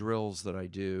one of the drills that I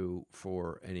do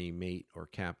for any mate or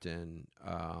captain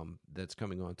that's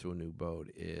coming onto a new boat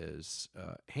is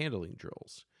handling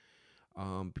drills.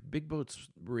 Big boats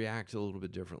react a little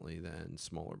bit differently than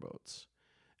smaller boats.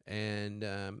 And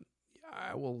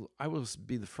I will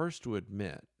be the first to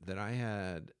admit that I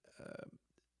had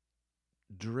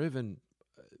driven,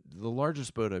 the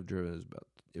largest boat I've driven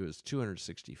was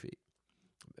 260 feet,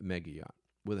 mega yacht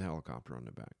with a helicopter on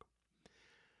the back.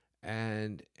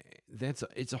 And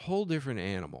it's a whole different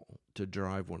animal to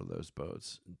drive one of those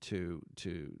boats, to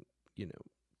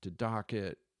dock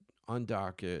it,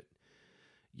 undock it,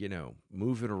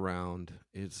 move it around.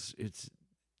 It's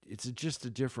just a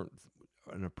different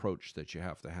an approach that you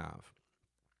have to have.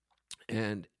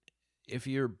 And if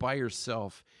you're by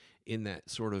yourself in that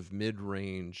sort of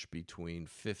mid-range between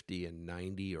 50 and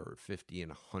 90 or 50 and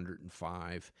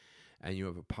 105, and you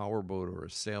have a power boat or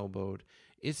a sailboat,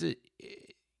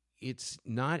 it's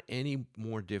not any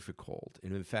more difficult,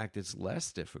 and in fact, it's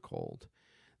less difficult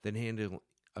than handling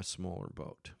a smaller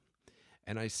boat.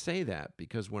 And I say that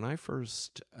because when I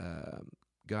first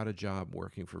got a job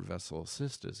working for Vessel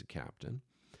Assist as a captain,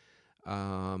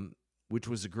 which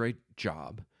was a great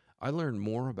job, I learned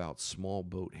more about small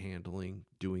boat handling,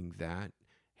 doing that,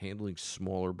 handling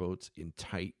smaller boats in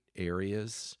tight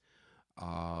areas,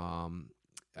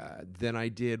 than I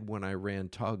did when I ran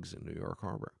tugs in New York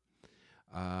Harbor.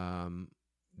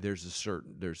 There's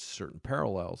certain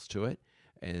parallels to it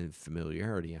and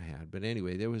familiarity I had. But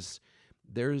anyway, there's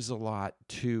a lot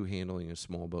to handling a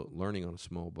small boat, learning on a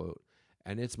small boat,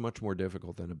 and it's much more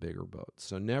difficult than a bigger boat.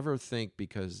 So never think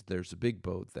because there's a big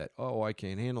boat that, I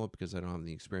can't handle it because I don't have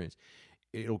the experience.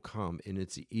 It'll come, and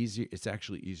it's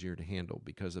actually easier to handle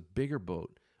because a bigger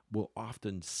boat will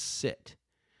often sit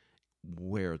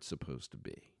where it's supposed to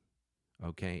be.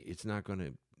 Okay? It's not going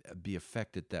to be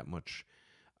affected that much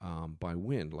by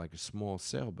wind like a small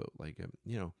sailboat. Like a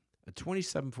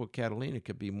 27-foot Catalina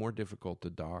could be more difficult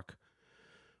to dock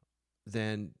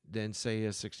than say a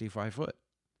 65-foot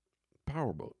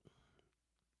powerboat.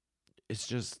 That's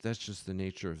just the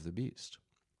nature of the beast.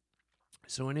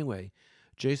 So anyway,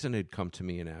 Jason had come to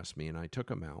me and asked me, and I took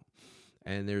him out.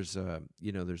 And there's a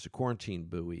quarantine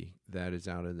buoy that is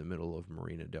out in the middle of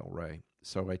Marina del Rey.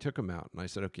 So I took him out and I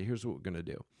said, okay, here's what we're going to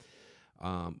do.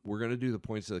 We're going to do the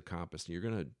points of the compass. And you're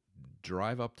going to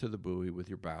drive up to the buoy with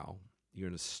your bow. You're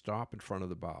going to stop in front of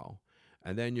the bow.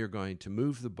 And then you're going to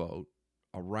move the boat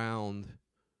around.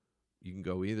 You can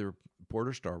go either port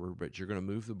or starboard, but you're going to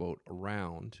move the boat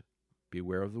around.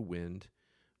 Beware of the wind.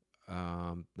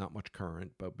 Not much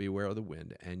current, but beware of the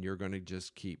wind. And you're going to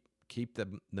just keep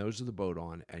the nose of the boat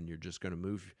on, and you're just going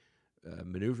to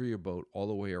maneuver your boat all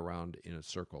the way around in a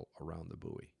circle around the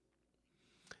buoy.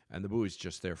 And the buoy's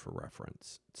just there for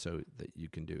reference so that you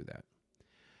can do that.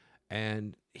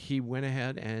 And he went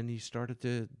ahead and he started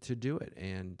to do it.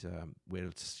 And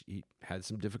he had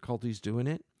some difficulties doing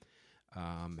it.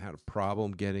 Had a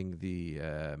problem getting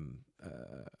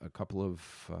a couple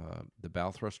of the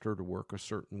bow thruster to work a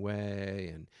certain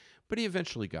way, but he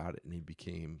eventually got it, and he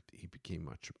became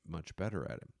much better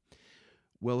at it.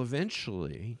 Well,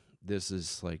 eventually, this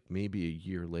is like maybe a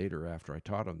year later after I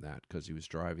taught him that, because he was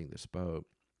driving this boat,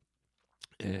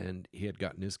 and he had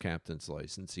gotten his captain's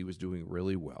license. He was doing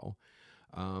really well.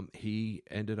 He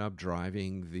ended up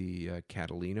driving the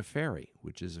Catalina ferry,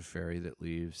 which is a ferry that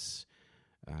leaves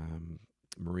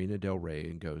Marina del Rey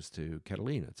and goes to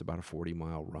Catalina. It's about a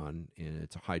 40-mile run, and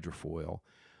it's a hydrofoil.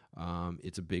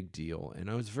 It's a big deal, and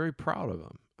I was very proud of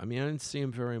him. I mean, I didn't see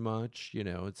him very much.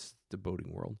 It's the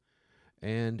boating world.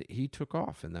 And he took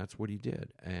off, and that's what he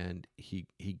did. And he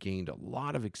gained a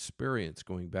lot of experience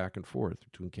going back and forth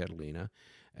between Catalina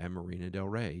and Marina del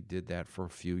Rey. He did that for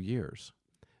a few years.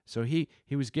 So he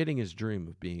was getting his dream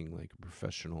of being like a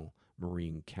professional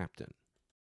marine captain.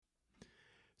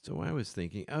 So I was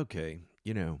thinking, okay,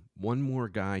 one more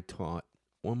guy taught,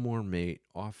 one more mate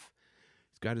off.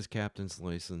 He's got his captain's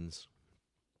license.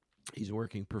 He's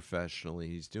working professionally.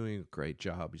 He's doing a great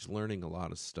job. He's learning a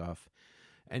lot of stuff,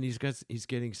 and he's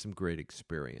getting some great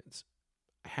experience.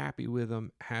 Happy with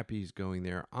him. Happy he's going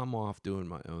there. I'm off doing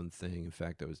my own thing. In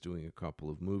fact, I was doing a couple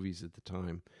of movies at the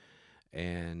time,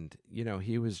 and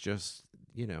he was just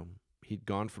he'd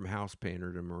gone from house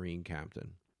painter to Marine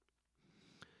captain.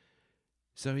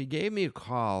 So he gave me a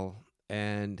call,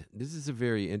 and this is a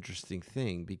very interesting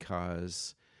thing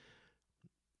because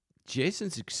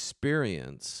Jason's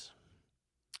experience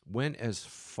went as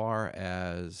far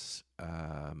as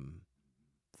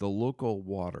the local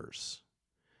waters.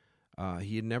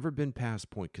 He had never been past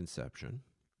Point Conception.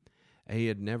 He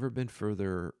had never been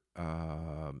further.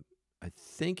 I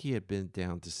think he had been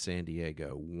down to San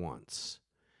Diego once.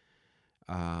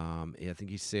 I think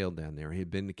he sailed down there. He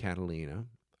had been to Catalina.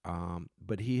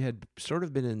 But he had sort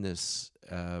of been in this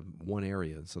one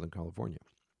area in Southern California.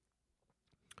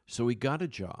 So he got a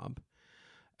job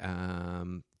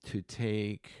to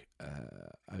take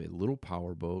a little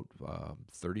powerboat,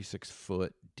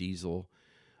 36-foot diesel,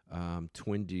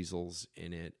 twin diesels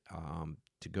in it,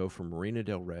 to go from Marina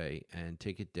del Rey and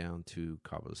take it down to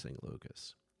Cabo San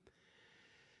Lucas.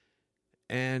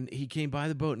 And he came by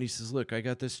the boat and he says, look, I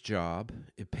got this job.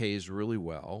 It pays really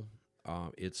well.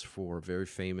 It's for a very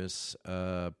famous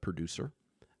producer,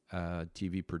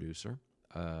 TV producer.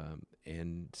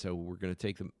 And so I'm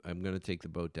going to take the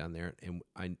boat down there, and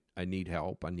I need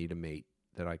help. I need a mate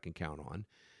that I can count on.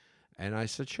 And I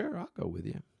said, sure, I'll go with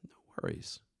you. No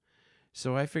worries.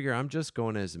 So I figure I'm just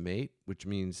going as a mate, which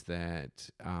means that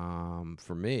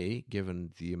for me,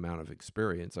 given the amount of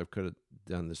experience, I could have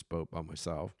done this boat by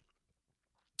myself.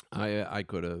 I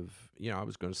could have, I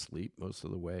was going to sleep most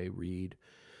of the way, read,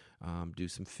 do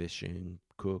some fishing,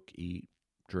 cook, eat,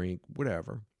 drink,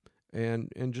 whatever, and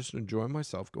just enjoy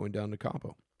myself going down to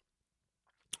Cabo.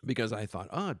 Because I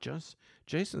thought,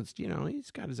 Jason's,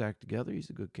 he's got his act together. He's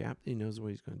a good captain. He knows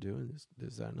what he's going to do, and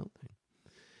this, that, and other thing.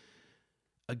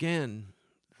 Again,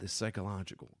 the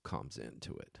psychological comes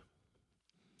into it.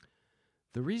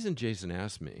 The reason Jason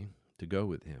asked me to go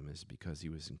with him is because he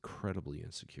was incredibly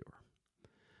insecure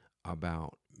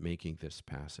about making this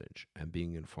passage and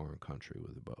being in a foreign country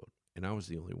with a boat. And I was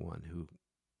the only one who,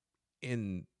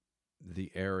 in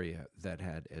the area, that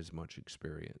had as much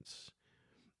experience.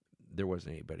 There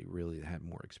wasn't anybody really that had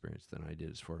more experience than I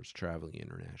did as far as traveling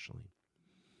internationally.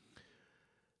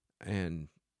 And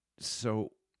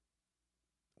so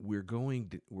we're going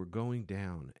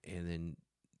down, and then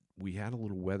we had a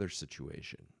little weather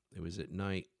situation. It was at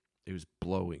night. It was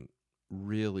blowing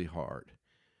really hard.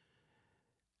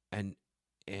 And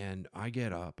I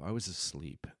get up. I was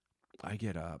asleep. I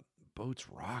get up. Boat's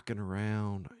rocking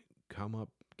around. I come up,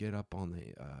 get up on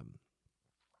the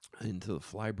into the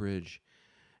fly bridge,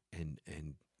 and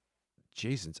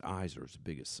Jason's eyes are as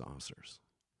big as saucers.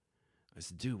 I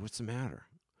said, dude, what's the matter?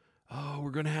 Oh,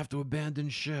 we're going to have to abandon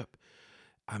ship.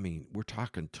 I mean, we're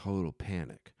talking total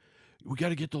panic. We got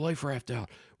to get the life raft out.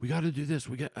 We got to do this.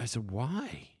 I said,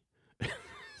 why?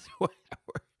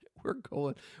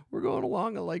 We're going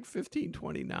along at like 15,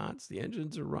 20 knots. The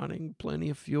engines are running, plenty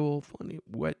of fuel, plenty of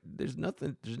wet. There's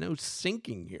no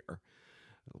sinking here.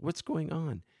 What's going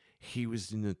on? He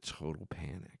was in a total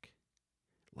panic,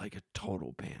 like a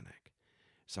total panic.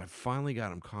 So I finally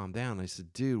got him calmed down. I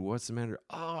said, dude, what's the matter?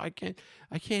 Oh, I can't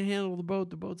handle the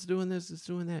boat. The boat's doing this, it's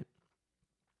doing that.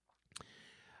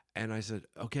 And I said,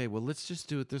 okay, well, let's just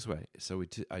do it this way. So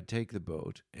I take the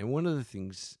boat. And one of the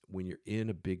things when you're in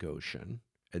a big ocean,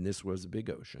 and this was a big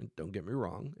ocean, don't get me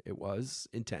wrong, it was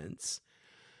intense,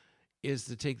 is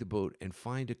to take the boat and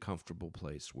find a comfortable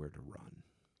place where to run.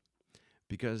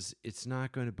 Because it's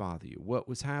not going to bother you. What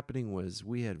was happening was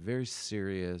we had very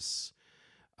serious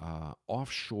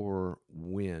offshore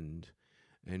wind,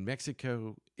 and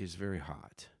Mexico is very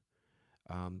hot.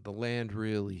 The land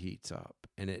really heats up.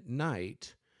 And at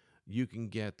night, you can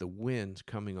get the wind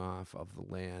coming off of the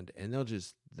land, and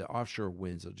the offshore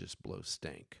winds will just blow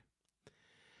stink.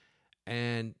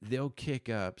 And they'll kick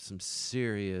up some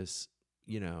serious,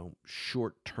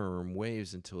 short-term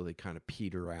waves until they kind of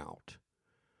peter out.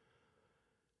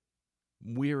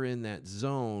 We're in that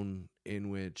zone in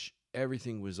which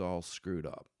everything was all screwed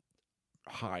up.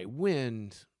 High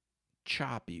wind,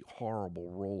 choppy,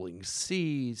 horrible rolling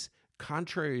seas,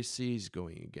 contrary seas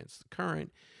going against the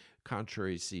current,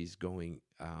 contrary seas going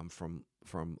from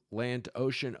land to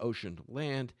ocean, ocean to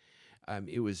land.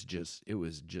 It was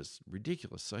just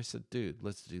ridiculous. So I said, dude,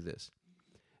 let's do this.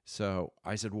 So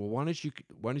I said, well, why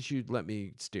don't you let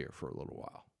me steer for a little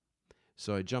while?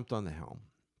 So I jumped on the helm,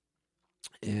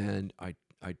 and I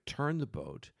turned the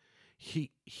boat.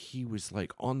 he was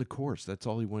like on the course. That's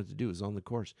all he wanted to do was on the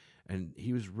course, and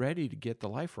he was ready to get the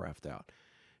life raft out.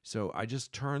 So I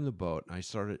just turned the boat and I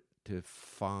started to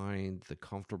find the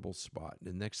comfortable spot.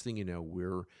 The next thing you know,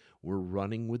 we're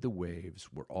running with the waves.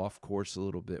 We're off course a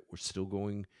little bit. We're still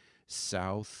going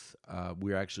south.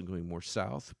 We're actually going more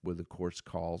south, where the course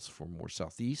calls for more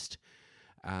southeast.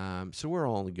 So we're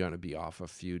only going to be off a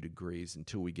few degrees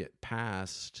until we get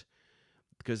past,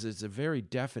 because it's a very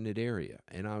definite area.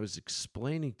 And I was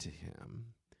explaining to him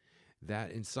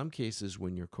that in some cases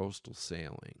when you're coastal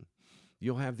sailing,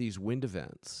 you'll have these wind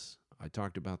events. I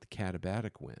talked about the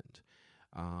Katabatic wind.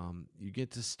 You get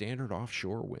to standard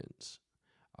offshore winds.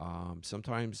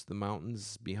 Sometimes the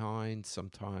mountains behind,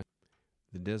 sometimes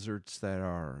the deserts that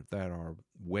are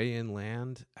way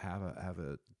inland have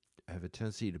a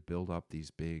tendency to build up these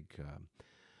big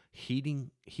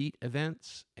heat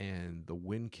events, and the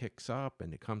wind kicks up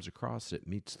and it comes across. It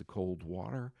meets the cold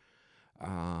water,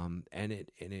 and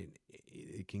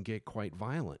it can get quite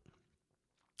violent.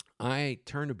 I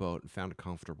turned a boat and found a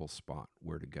comfortable spot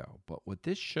where to go. But what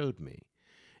this showed me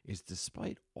is,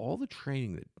 despite all the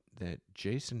training that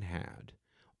Jason had,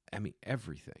 I mean,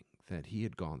 everything that he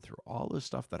had gone through, all the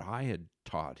stuff that I had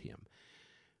taught him,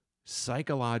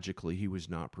 psychologically, he was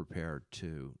not prepared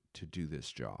to do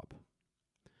this job.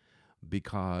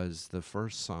 Because the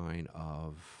first sign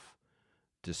of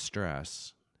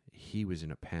distress, he was in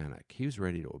a panic. He was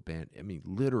ready to abandon. I mean,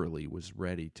 literally was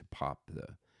ready to pop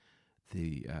the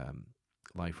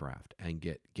life raft and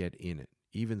get in it,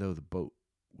 even though the boat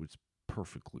was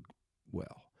perfectly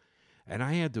well. And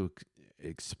I had to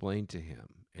explain to him,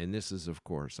 and this is, of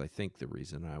course, I think the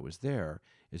reason I was there,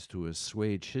 is to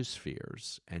assuage his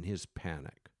fears and his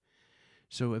panic.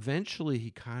 So eventually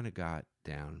he kind of got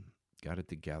it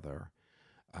together.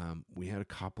 We had a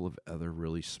couple of other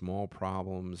really small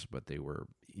problems, but they were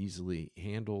easily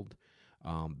handled.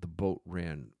 The boat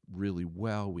ran really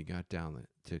well. We got down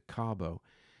to Cabo,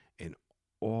 and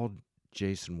all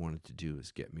Jason wanted to do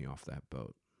is get me off that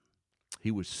boat.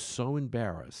 He was so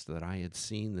embarrassed that I had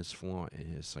seen this flaw in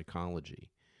his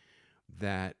psychology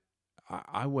that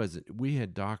I wasn't. We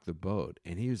had docked the boat,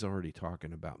 and he was already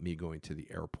talking about me going to the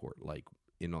airport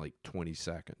in 20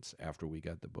 seconds after we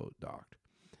got the boat docked.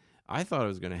 I thought I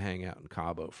was going to hang out in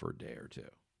Cabo for a day or two,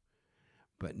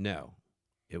 but no.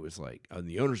 It was like, oh,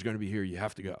 the owner's going to be here. You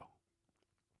have to go.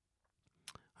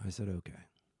 I said, okay.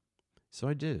 So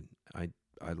I did. I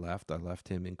left. I left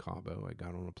him in Cabo. I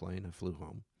got on a plane. I flew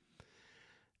home.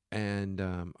 And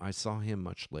I saw him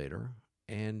much later.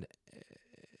 And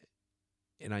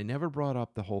I never brought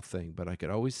up the whole thing, but I could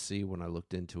always see when I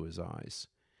looked into his eyes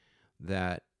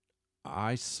that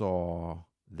I saw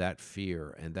that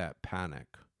fear and that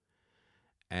panic.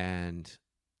 And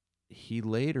he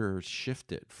later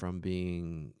shifted from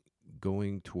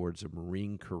going towards a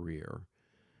marine career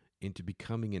into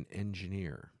becoming an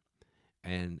engineer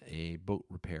and a boat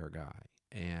repair guy,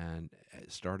 and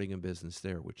starting a business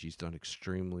there, which he's done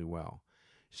extremely well.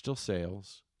 Still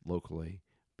sails locally,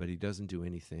 but he doesn't do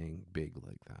anything big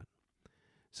like that.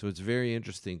 So it's very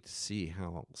interesting to see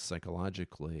how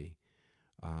psychologically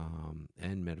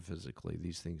and metaphysically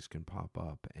these things can pop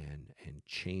up and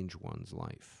change one's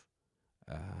life.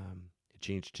 It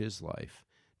changed his life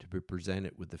to be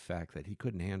presented with the fact that he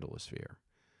couldn't handle his fear.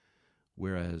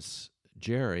 Whereas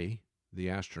Jerry, the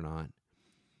astronaut,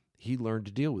 he learned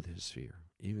to deal with his fear,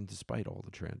 even despite all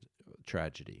the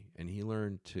tragedy. And he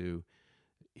learned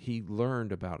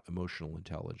about emotional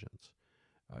intelligence.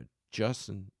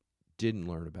 Justin didn't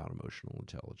learn about emotional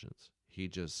intelligence.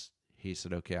 He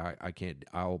said, okay, I can't,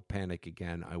 I'll panic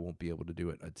again. I won't be able to do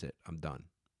it. That's it. I'm done.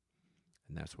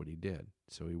 And that's what he did.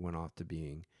 So he went off to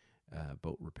being a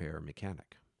boat repair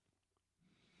mechanic.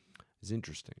 It's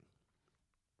interesting.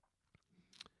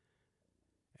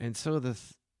 And so the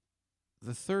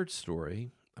third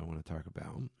story I want to talk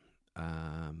about,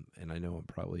 and I know I'm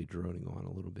probably droning on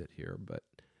a little bit here, but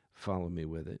follow me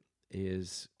with it,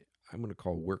 is I'm going to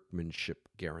call Workmanship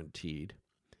Guaranteed.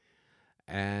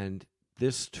 And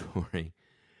this story,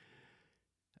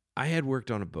 I had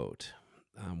worked on a boat.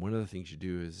 One of the things you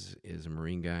do as a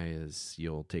Marine guy is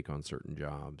you'll take on certain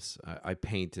jobs. I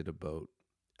painted a boat.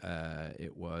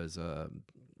 It was a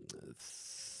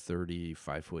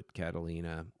 35-foot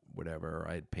Catalina, whatever.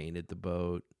 I had painted the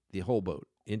boat, the whole boat,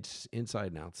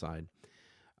 inside and outside.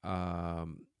 I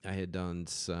had done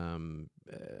some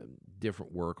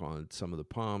different work on some of the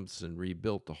pumps and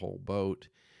rebuilt the whole boat,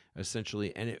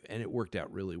 essentially, and it worked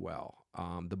out really well.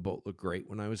 The boat looked great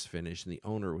when I was finished, and the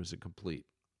owner was a complete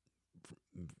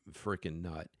freaking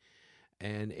nut,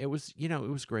 and it was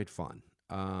great fun.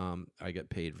 I got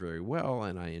paid very well,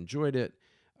 and I enjoyed it.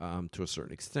 to a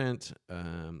certain extent.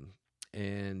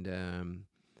 And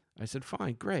I said,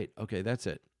 fine, great. Okay, that's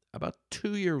it. About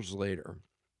 2 years later,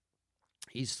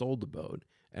 he sold the boat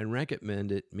and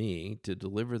recommended me to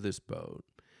deliver this boat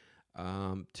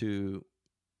to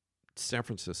San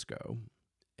Francisco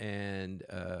and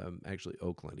actually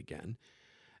Oakland again.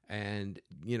 And,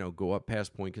 go up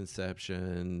past Point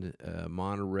Conception,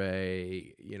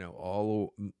 Monterey,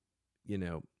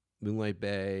 Moonlight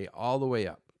Bay, all the way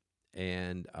up.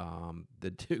 And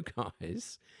the two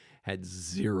guys had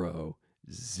zero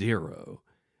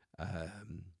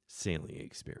sailing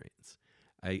experience.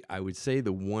 I would say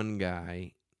the one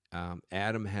guy,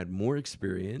 Adam, had more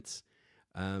experience,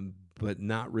 but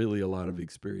not really a lot of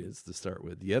experience to start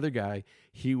with. The other guy,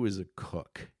 he was a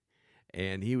cook.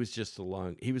 And he was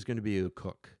he was going to be a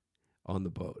cook on the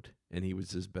boat, and he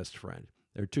was his best friend.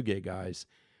 They're two gay guys,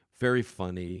 very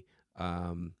funny,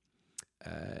 thought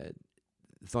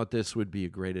this would be a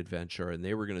great adventure, and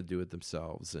they were going to do it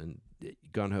themselves, and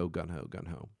gun-ho, gun-ho,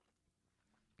 gun-ho.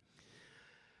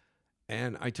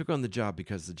 And I took on the job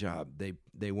because they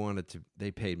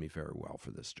paid me very well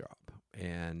for this job.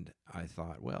 And I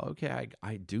thought, well, okay,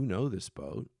 I do know this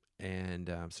boat.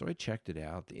 And so I checked it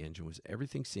out. The engine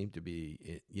everything seemed to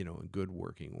be, in good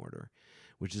working order,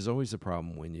 which is always a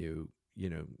problem when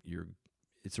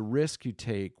it's a risk you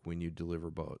take when you deliver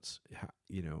boats.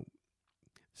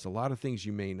 It's a lot of things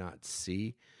you may not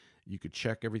see. You could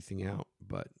check everything out,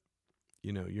 but,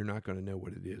 you're not going to know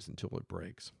what it is until it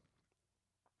breaks.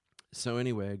 So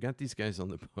anyway, I got these guys on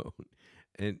the boat,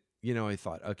 and, I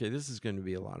thought, okay, this is going to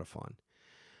be a lot of fun.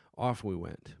 Off we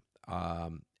went.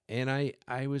 And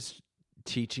I was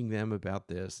teaching them about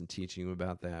this and teaching them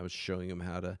about that. I was showing them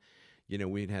how to,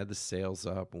 we'd had the sails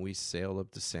up and we sailed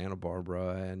up to Santa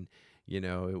Barbara, and,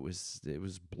 it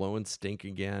was blowing stink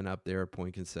again up there at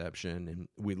Point Conception. And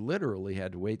we literally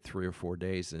had to wait 3 or 4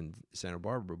 days in Santa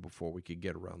Barbara before we could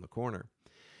get around the corner.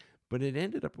 But it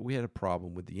ended up, we had a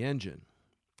problem with the engine.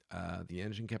 The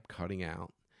engine kept cutting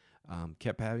out,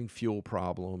 kept having fuel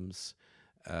problems.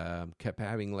 Kept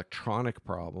having electronic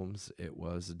problems. It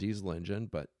was a diesel engine,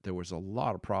 but there was a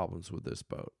lot of problems with this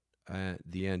boat,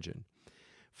 the engine.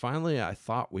 Finally, I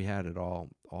thought we had it all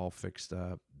fixed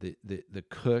up. The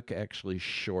cook actually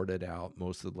shorted out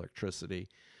most of the electricity,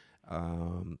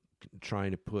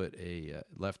 trying to put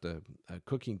left a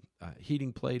cooking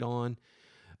heating plate on,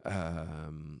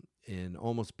 and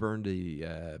almost burned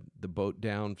the boat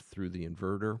down through the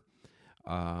inverter.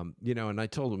 And I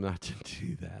told him not to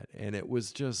do that. And it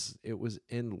was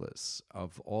endless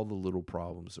of all the little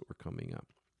problems that were coming up.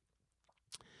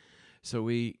 So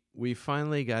we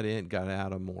finally got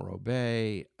out of Morro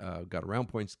Bay, got around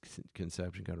Point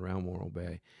Conception, got around Morro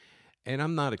Bay. And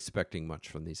I'm not expecting much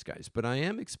from these guys, but I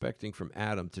am expecting from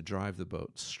Adam to drive the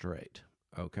boat straight.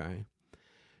 Okay.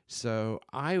 So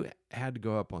I had to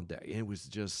go up on deck. It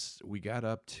was we got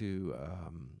up to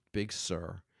Big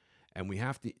Sur. And you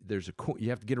have to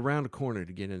get around a corner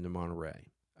to get into Monterey,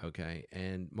 okay?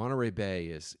 And Monterey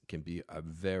Bay can be a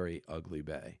very ugly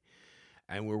bay.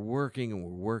 And we're working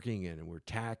and we're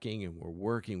tacking and we're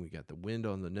working. We got the wind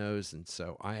on the nose, and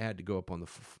so I had to go up on the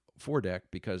foredeck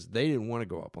because they didn't want to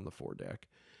go up on the foredeck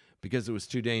because it was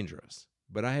too dangerous.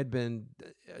 But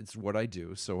it's what I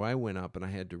do. So I went up and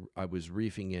I was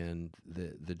reefing in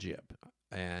the jib,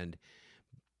 and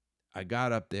I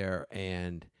got up there,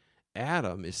 and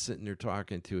Adam is sitting there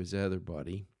talking to his other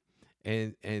buddy,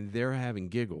 and they're having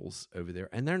giggles over there,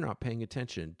 and they're not paying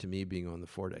attention to me being on the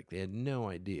foredeck. They had no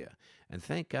idea. And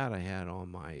thank God I had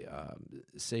on my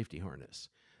safety harness.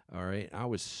 All right, I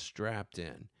was strapped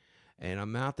in, and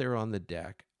I'm out there on the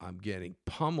deck. I'm getting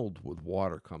pummeled with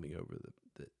water coming over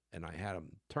and I had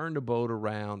them turn the boat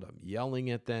around. I'm yelling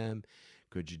at them.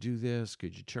 Could you do this?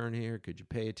 Could you turn here? Could you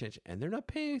pay attention? And they're not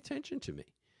paying attention to me.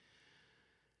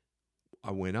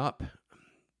 I went up,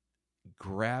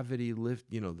 gravity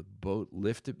the boat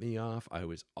lifted me off. I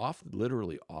was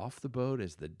literally off the boat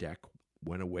as the deck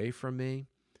went away from me.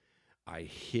 I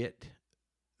hit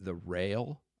the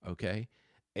rail, okay?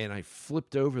 And I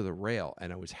flipped over the rail,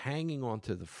 and I was hanging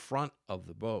onto the front of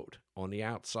the boat on the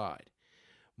outside.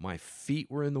 My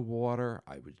feet were in the water.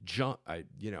 I was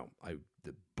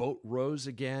the boat rose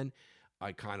again.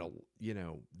 I kind of,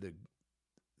 the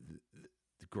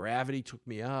gravity took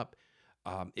me up.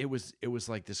 It was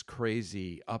like this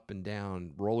crazy up and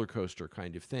down roller coaster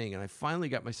kind of thing. And I finally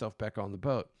got myself back on the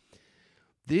boat.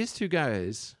 These two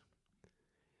guys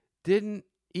didn't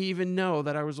even know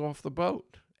that I was off the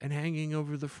boat and hanging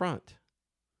over the front.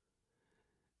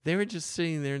 They were just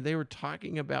sitting there. They were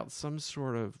talking about some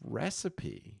sort of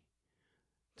recipe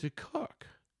to cook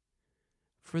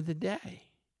for the day.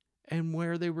 and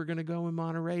where they were going to go in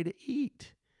Monterey to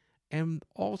eat and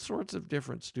all sorts of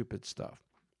different stupid stuff.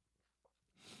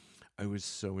 I was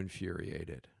so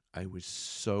infuriated. I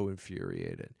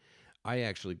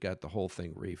actually got the whole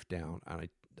thing reefed down, and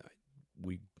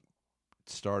we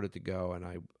started to go,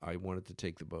 and I wanted to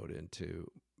take the boat into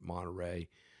Monterey.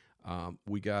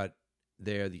 We got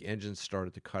there, the engine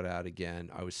started to cut out again.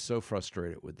 I was so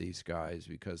frustrated with these guys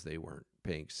because they weren't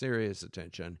paying serious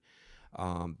attention.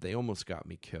 They almost got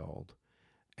me killed.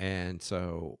 And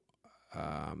so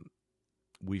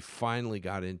we finally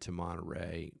got into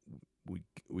Monterey.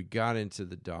 We got into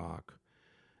the dock.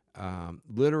 I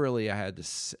literally had to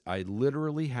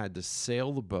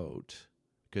sail the boat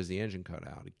because the engine cut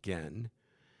out again.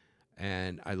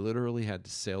 And I literally had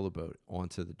to sail the boat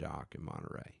onto the dock in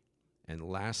Monterey and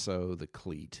lasso the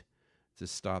cleat to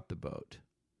stop the boat.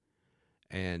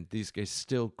 And these guys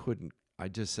still couldn't. I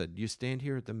just said, you stand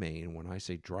here at the main. When I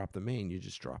say drop the main, you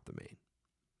just drop the main.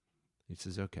 He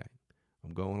says, okay.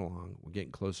 I'm going along. We're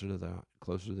getting closer to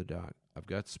the dock. I've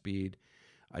got speed.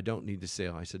 I don't need to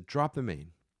sail. I said, drop the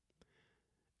main.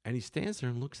 And he stands there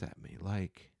and looks at me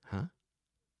like, huh?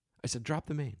 I said, drop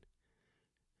the main.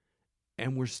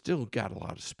 And we're still got a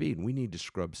lot of speed. We need to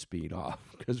scrub speed off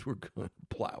because we're going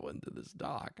to plow into this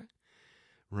dock,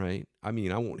 right? I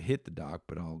mean, I won't hit the dock,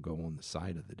 but I'll go on the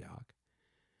side of the dock.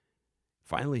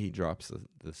 Finally, he drops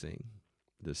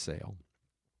the sail.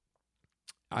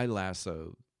 I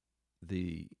lasso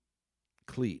the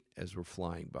cleat as we're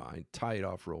flying by, tie it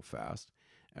off real fast,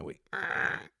 and we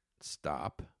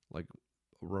stop like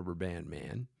a rubber band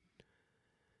man.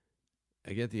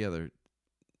 I get the other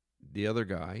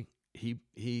guy.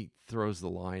 He throws the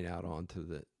line out onto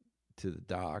the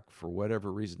dock. For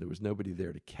whatever reason, there was nobody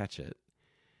there to catch it.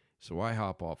 So I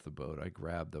hop off the boat. I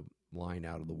grab the line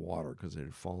out of the water because it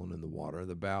had fallen in the water.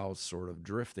 The bow's sort of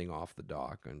drifting off the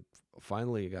dock, and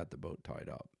finally I got the boat tied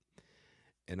up.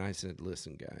 And I said,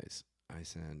 listen, guys, I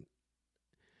said,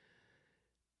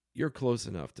 you're close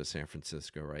enough to San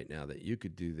Francisco right now that you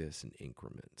could do this in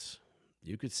increments.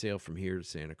 You could sail from here to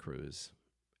Santa Cruz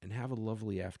and have a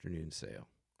lovely afternoon sail.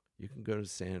 You can go to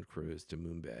Santa Cruz to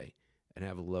Moon Bay and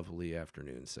have a lovely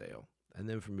afternoon sail. And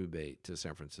then from Moon Bay to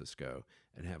San Francisco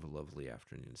and have a lovely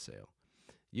afternoon sail.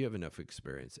 You have enough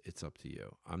experience. It's up to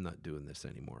you. I'm not doing this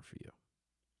anymore for you.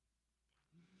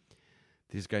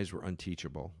 These guys were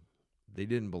unteachable. They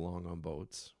didn't belong on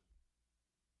boats.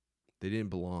 They didn't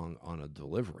belong on a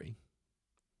delivery.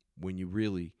 When you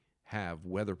really have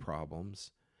weather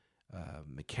problems,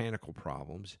 mechanical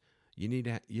problems, you need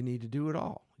to do it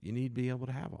all. You need to be able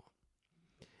to have all.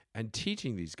 And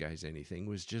teaching these guys anything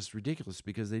was just ridiculous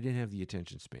because they didn't have the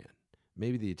attention span.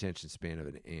 Maybe the attention span of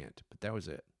an ant, but that was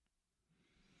it.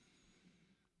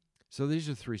 So these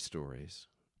are 3 stories.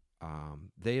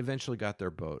 They eventually got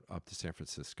their boat up to San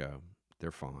Francisco.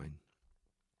 They're fine.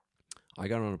 I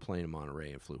got on a plane in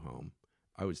Monterey and flew home.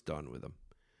 I was done with them.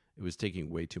 It was taking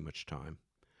way too much time.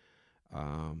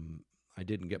 I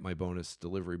didn't get my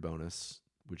delivery bonus,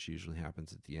 which usually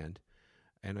happens at the end.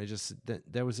 And I just,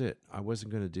 that was it. I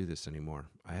wasn't going to do this anymore.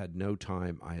 I had no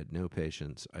time. I had no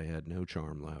patience. I had no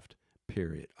charm left.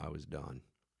 Period. I was done.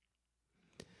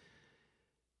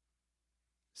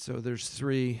 So there's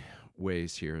 3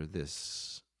 ways here.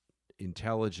 This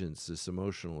intelligence, this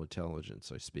emotional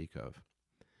intelligence I speak of.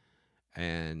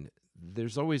 And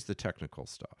there's always the technical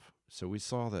stuff. So we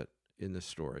saw that in the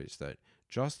stories that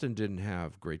Justin didn't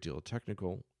have a great deal of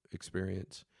technical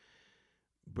experience,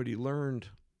 but he learned,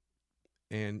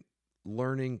 and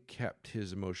learning kept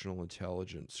his emotional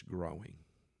intelligence growing.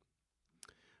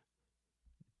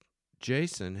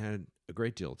 Jason had a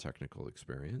great deal of technical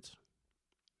experience,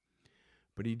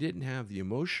 but he didn't have the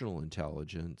emotional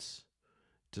intelligence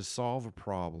to solve a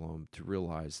problem, to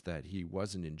realize that he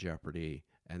wasn't in jeopardy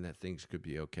and that things could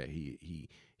be okay. He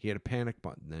had a panic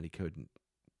button that he couldn't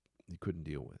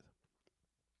deal with.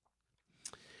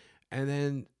 And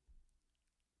then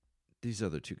these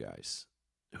other 2 guys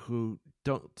who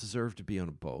don't deserve to be on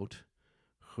a boat,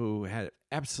 who had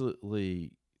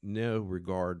absolutely no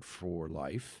regard for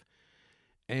life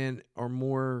and are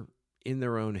more in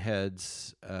their own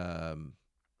heads,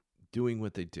 doing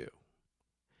what they do.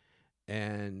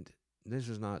 And this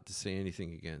is not to say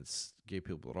anything against gay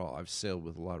people at all. I've sailed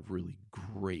with a lot of really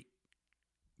great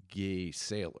gay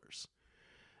sailors.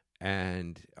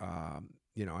 And, I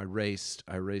raced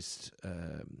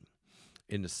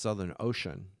in the Southern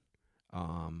Ocean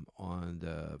on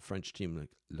the French team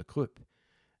Le Club.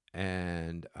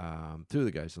 And 2 of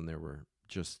the guys on there were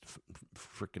just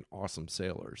freaking awesome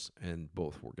sailors, and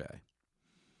both were gay.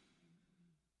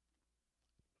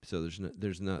 So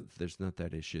there's not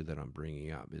that issue that I'm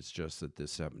bringing up. It's just that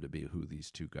this happened to be who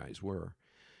these two guys were.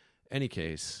 Any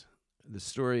case, the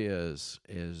story is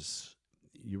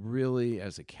you really,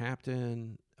 as a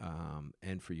captain,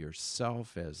 and for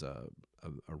yourself as a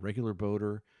regular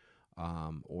boater,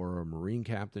 or a Marine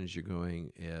captain, as you're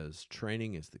going, is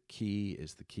training is the key.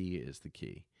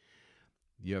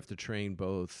 You have to train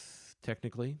both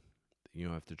technically. You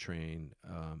have to train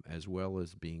as well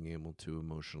as being able to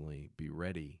emotionally be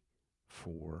ready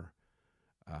for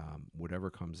whatever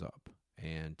comes up,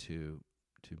 and to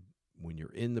when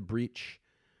you're in the breach,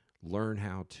 learn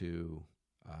how to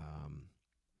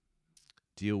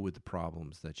deal with the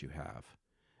problems that you have.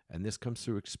 And this comes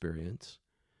through experience,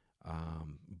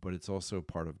 but it's also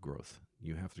part of growth.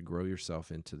 You have to grow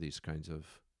yourself into these kinds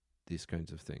of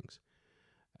things.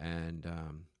 And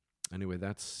anyway,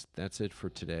 that's it for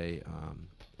today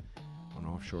on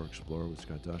Offshore Explorer with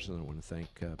Scott Dodson. I want to thank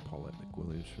Paulette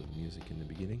McWilliams for the music in the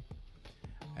beginning.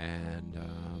 And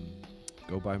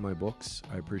go buy my books.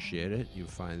 I appreciate it. You'll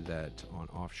find that on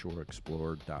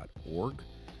offshoreexplorer.org.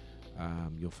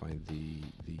 You'll find the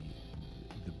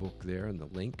book there and the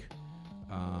link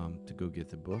to go get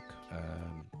the book.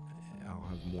 I'll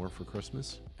have more for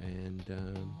Christmas, and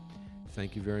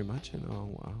thank you very much. And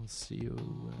I'll see you.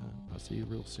 I'll see you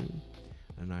real soon.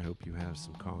 And I hope you have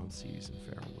some calm seas and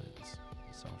fair winds.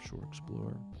 It's Offshore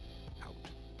Explorer.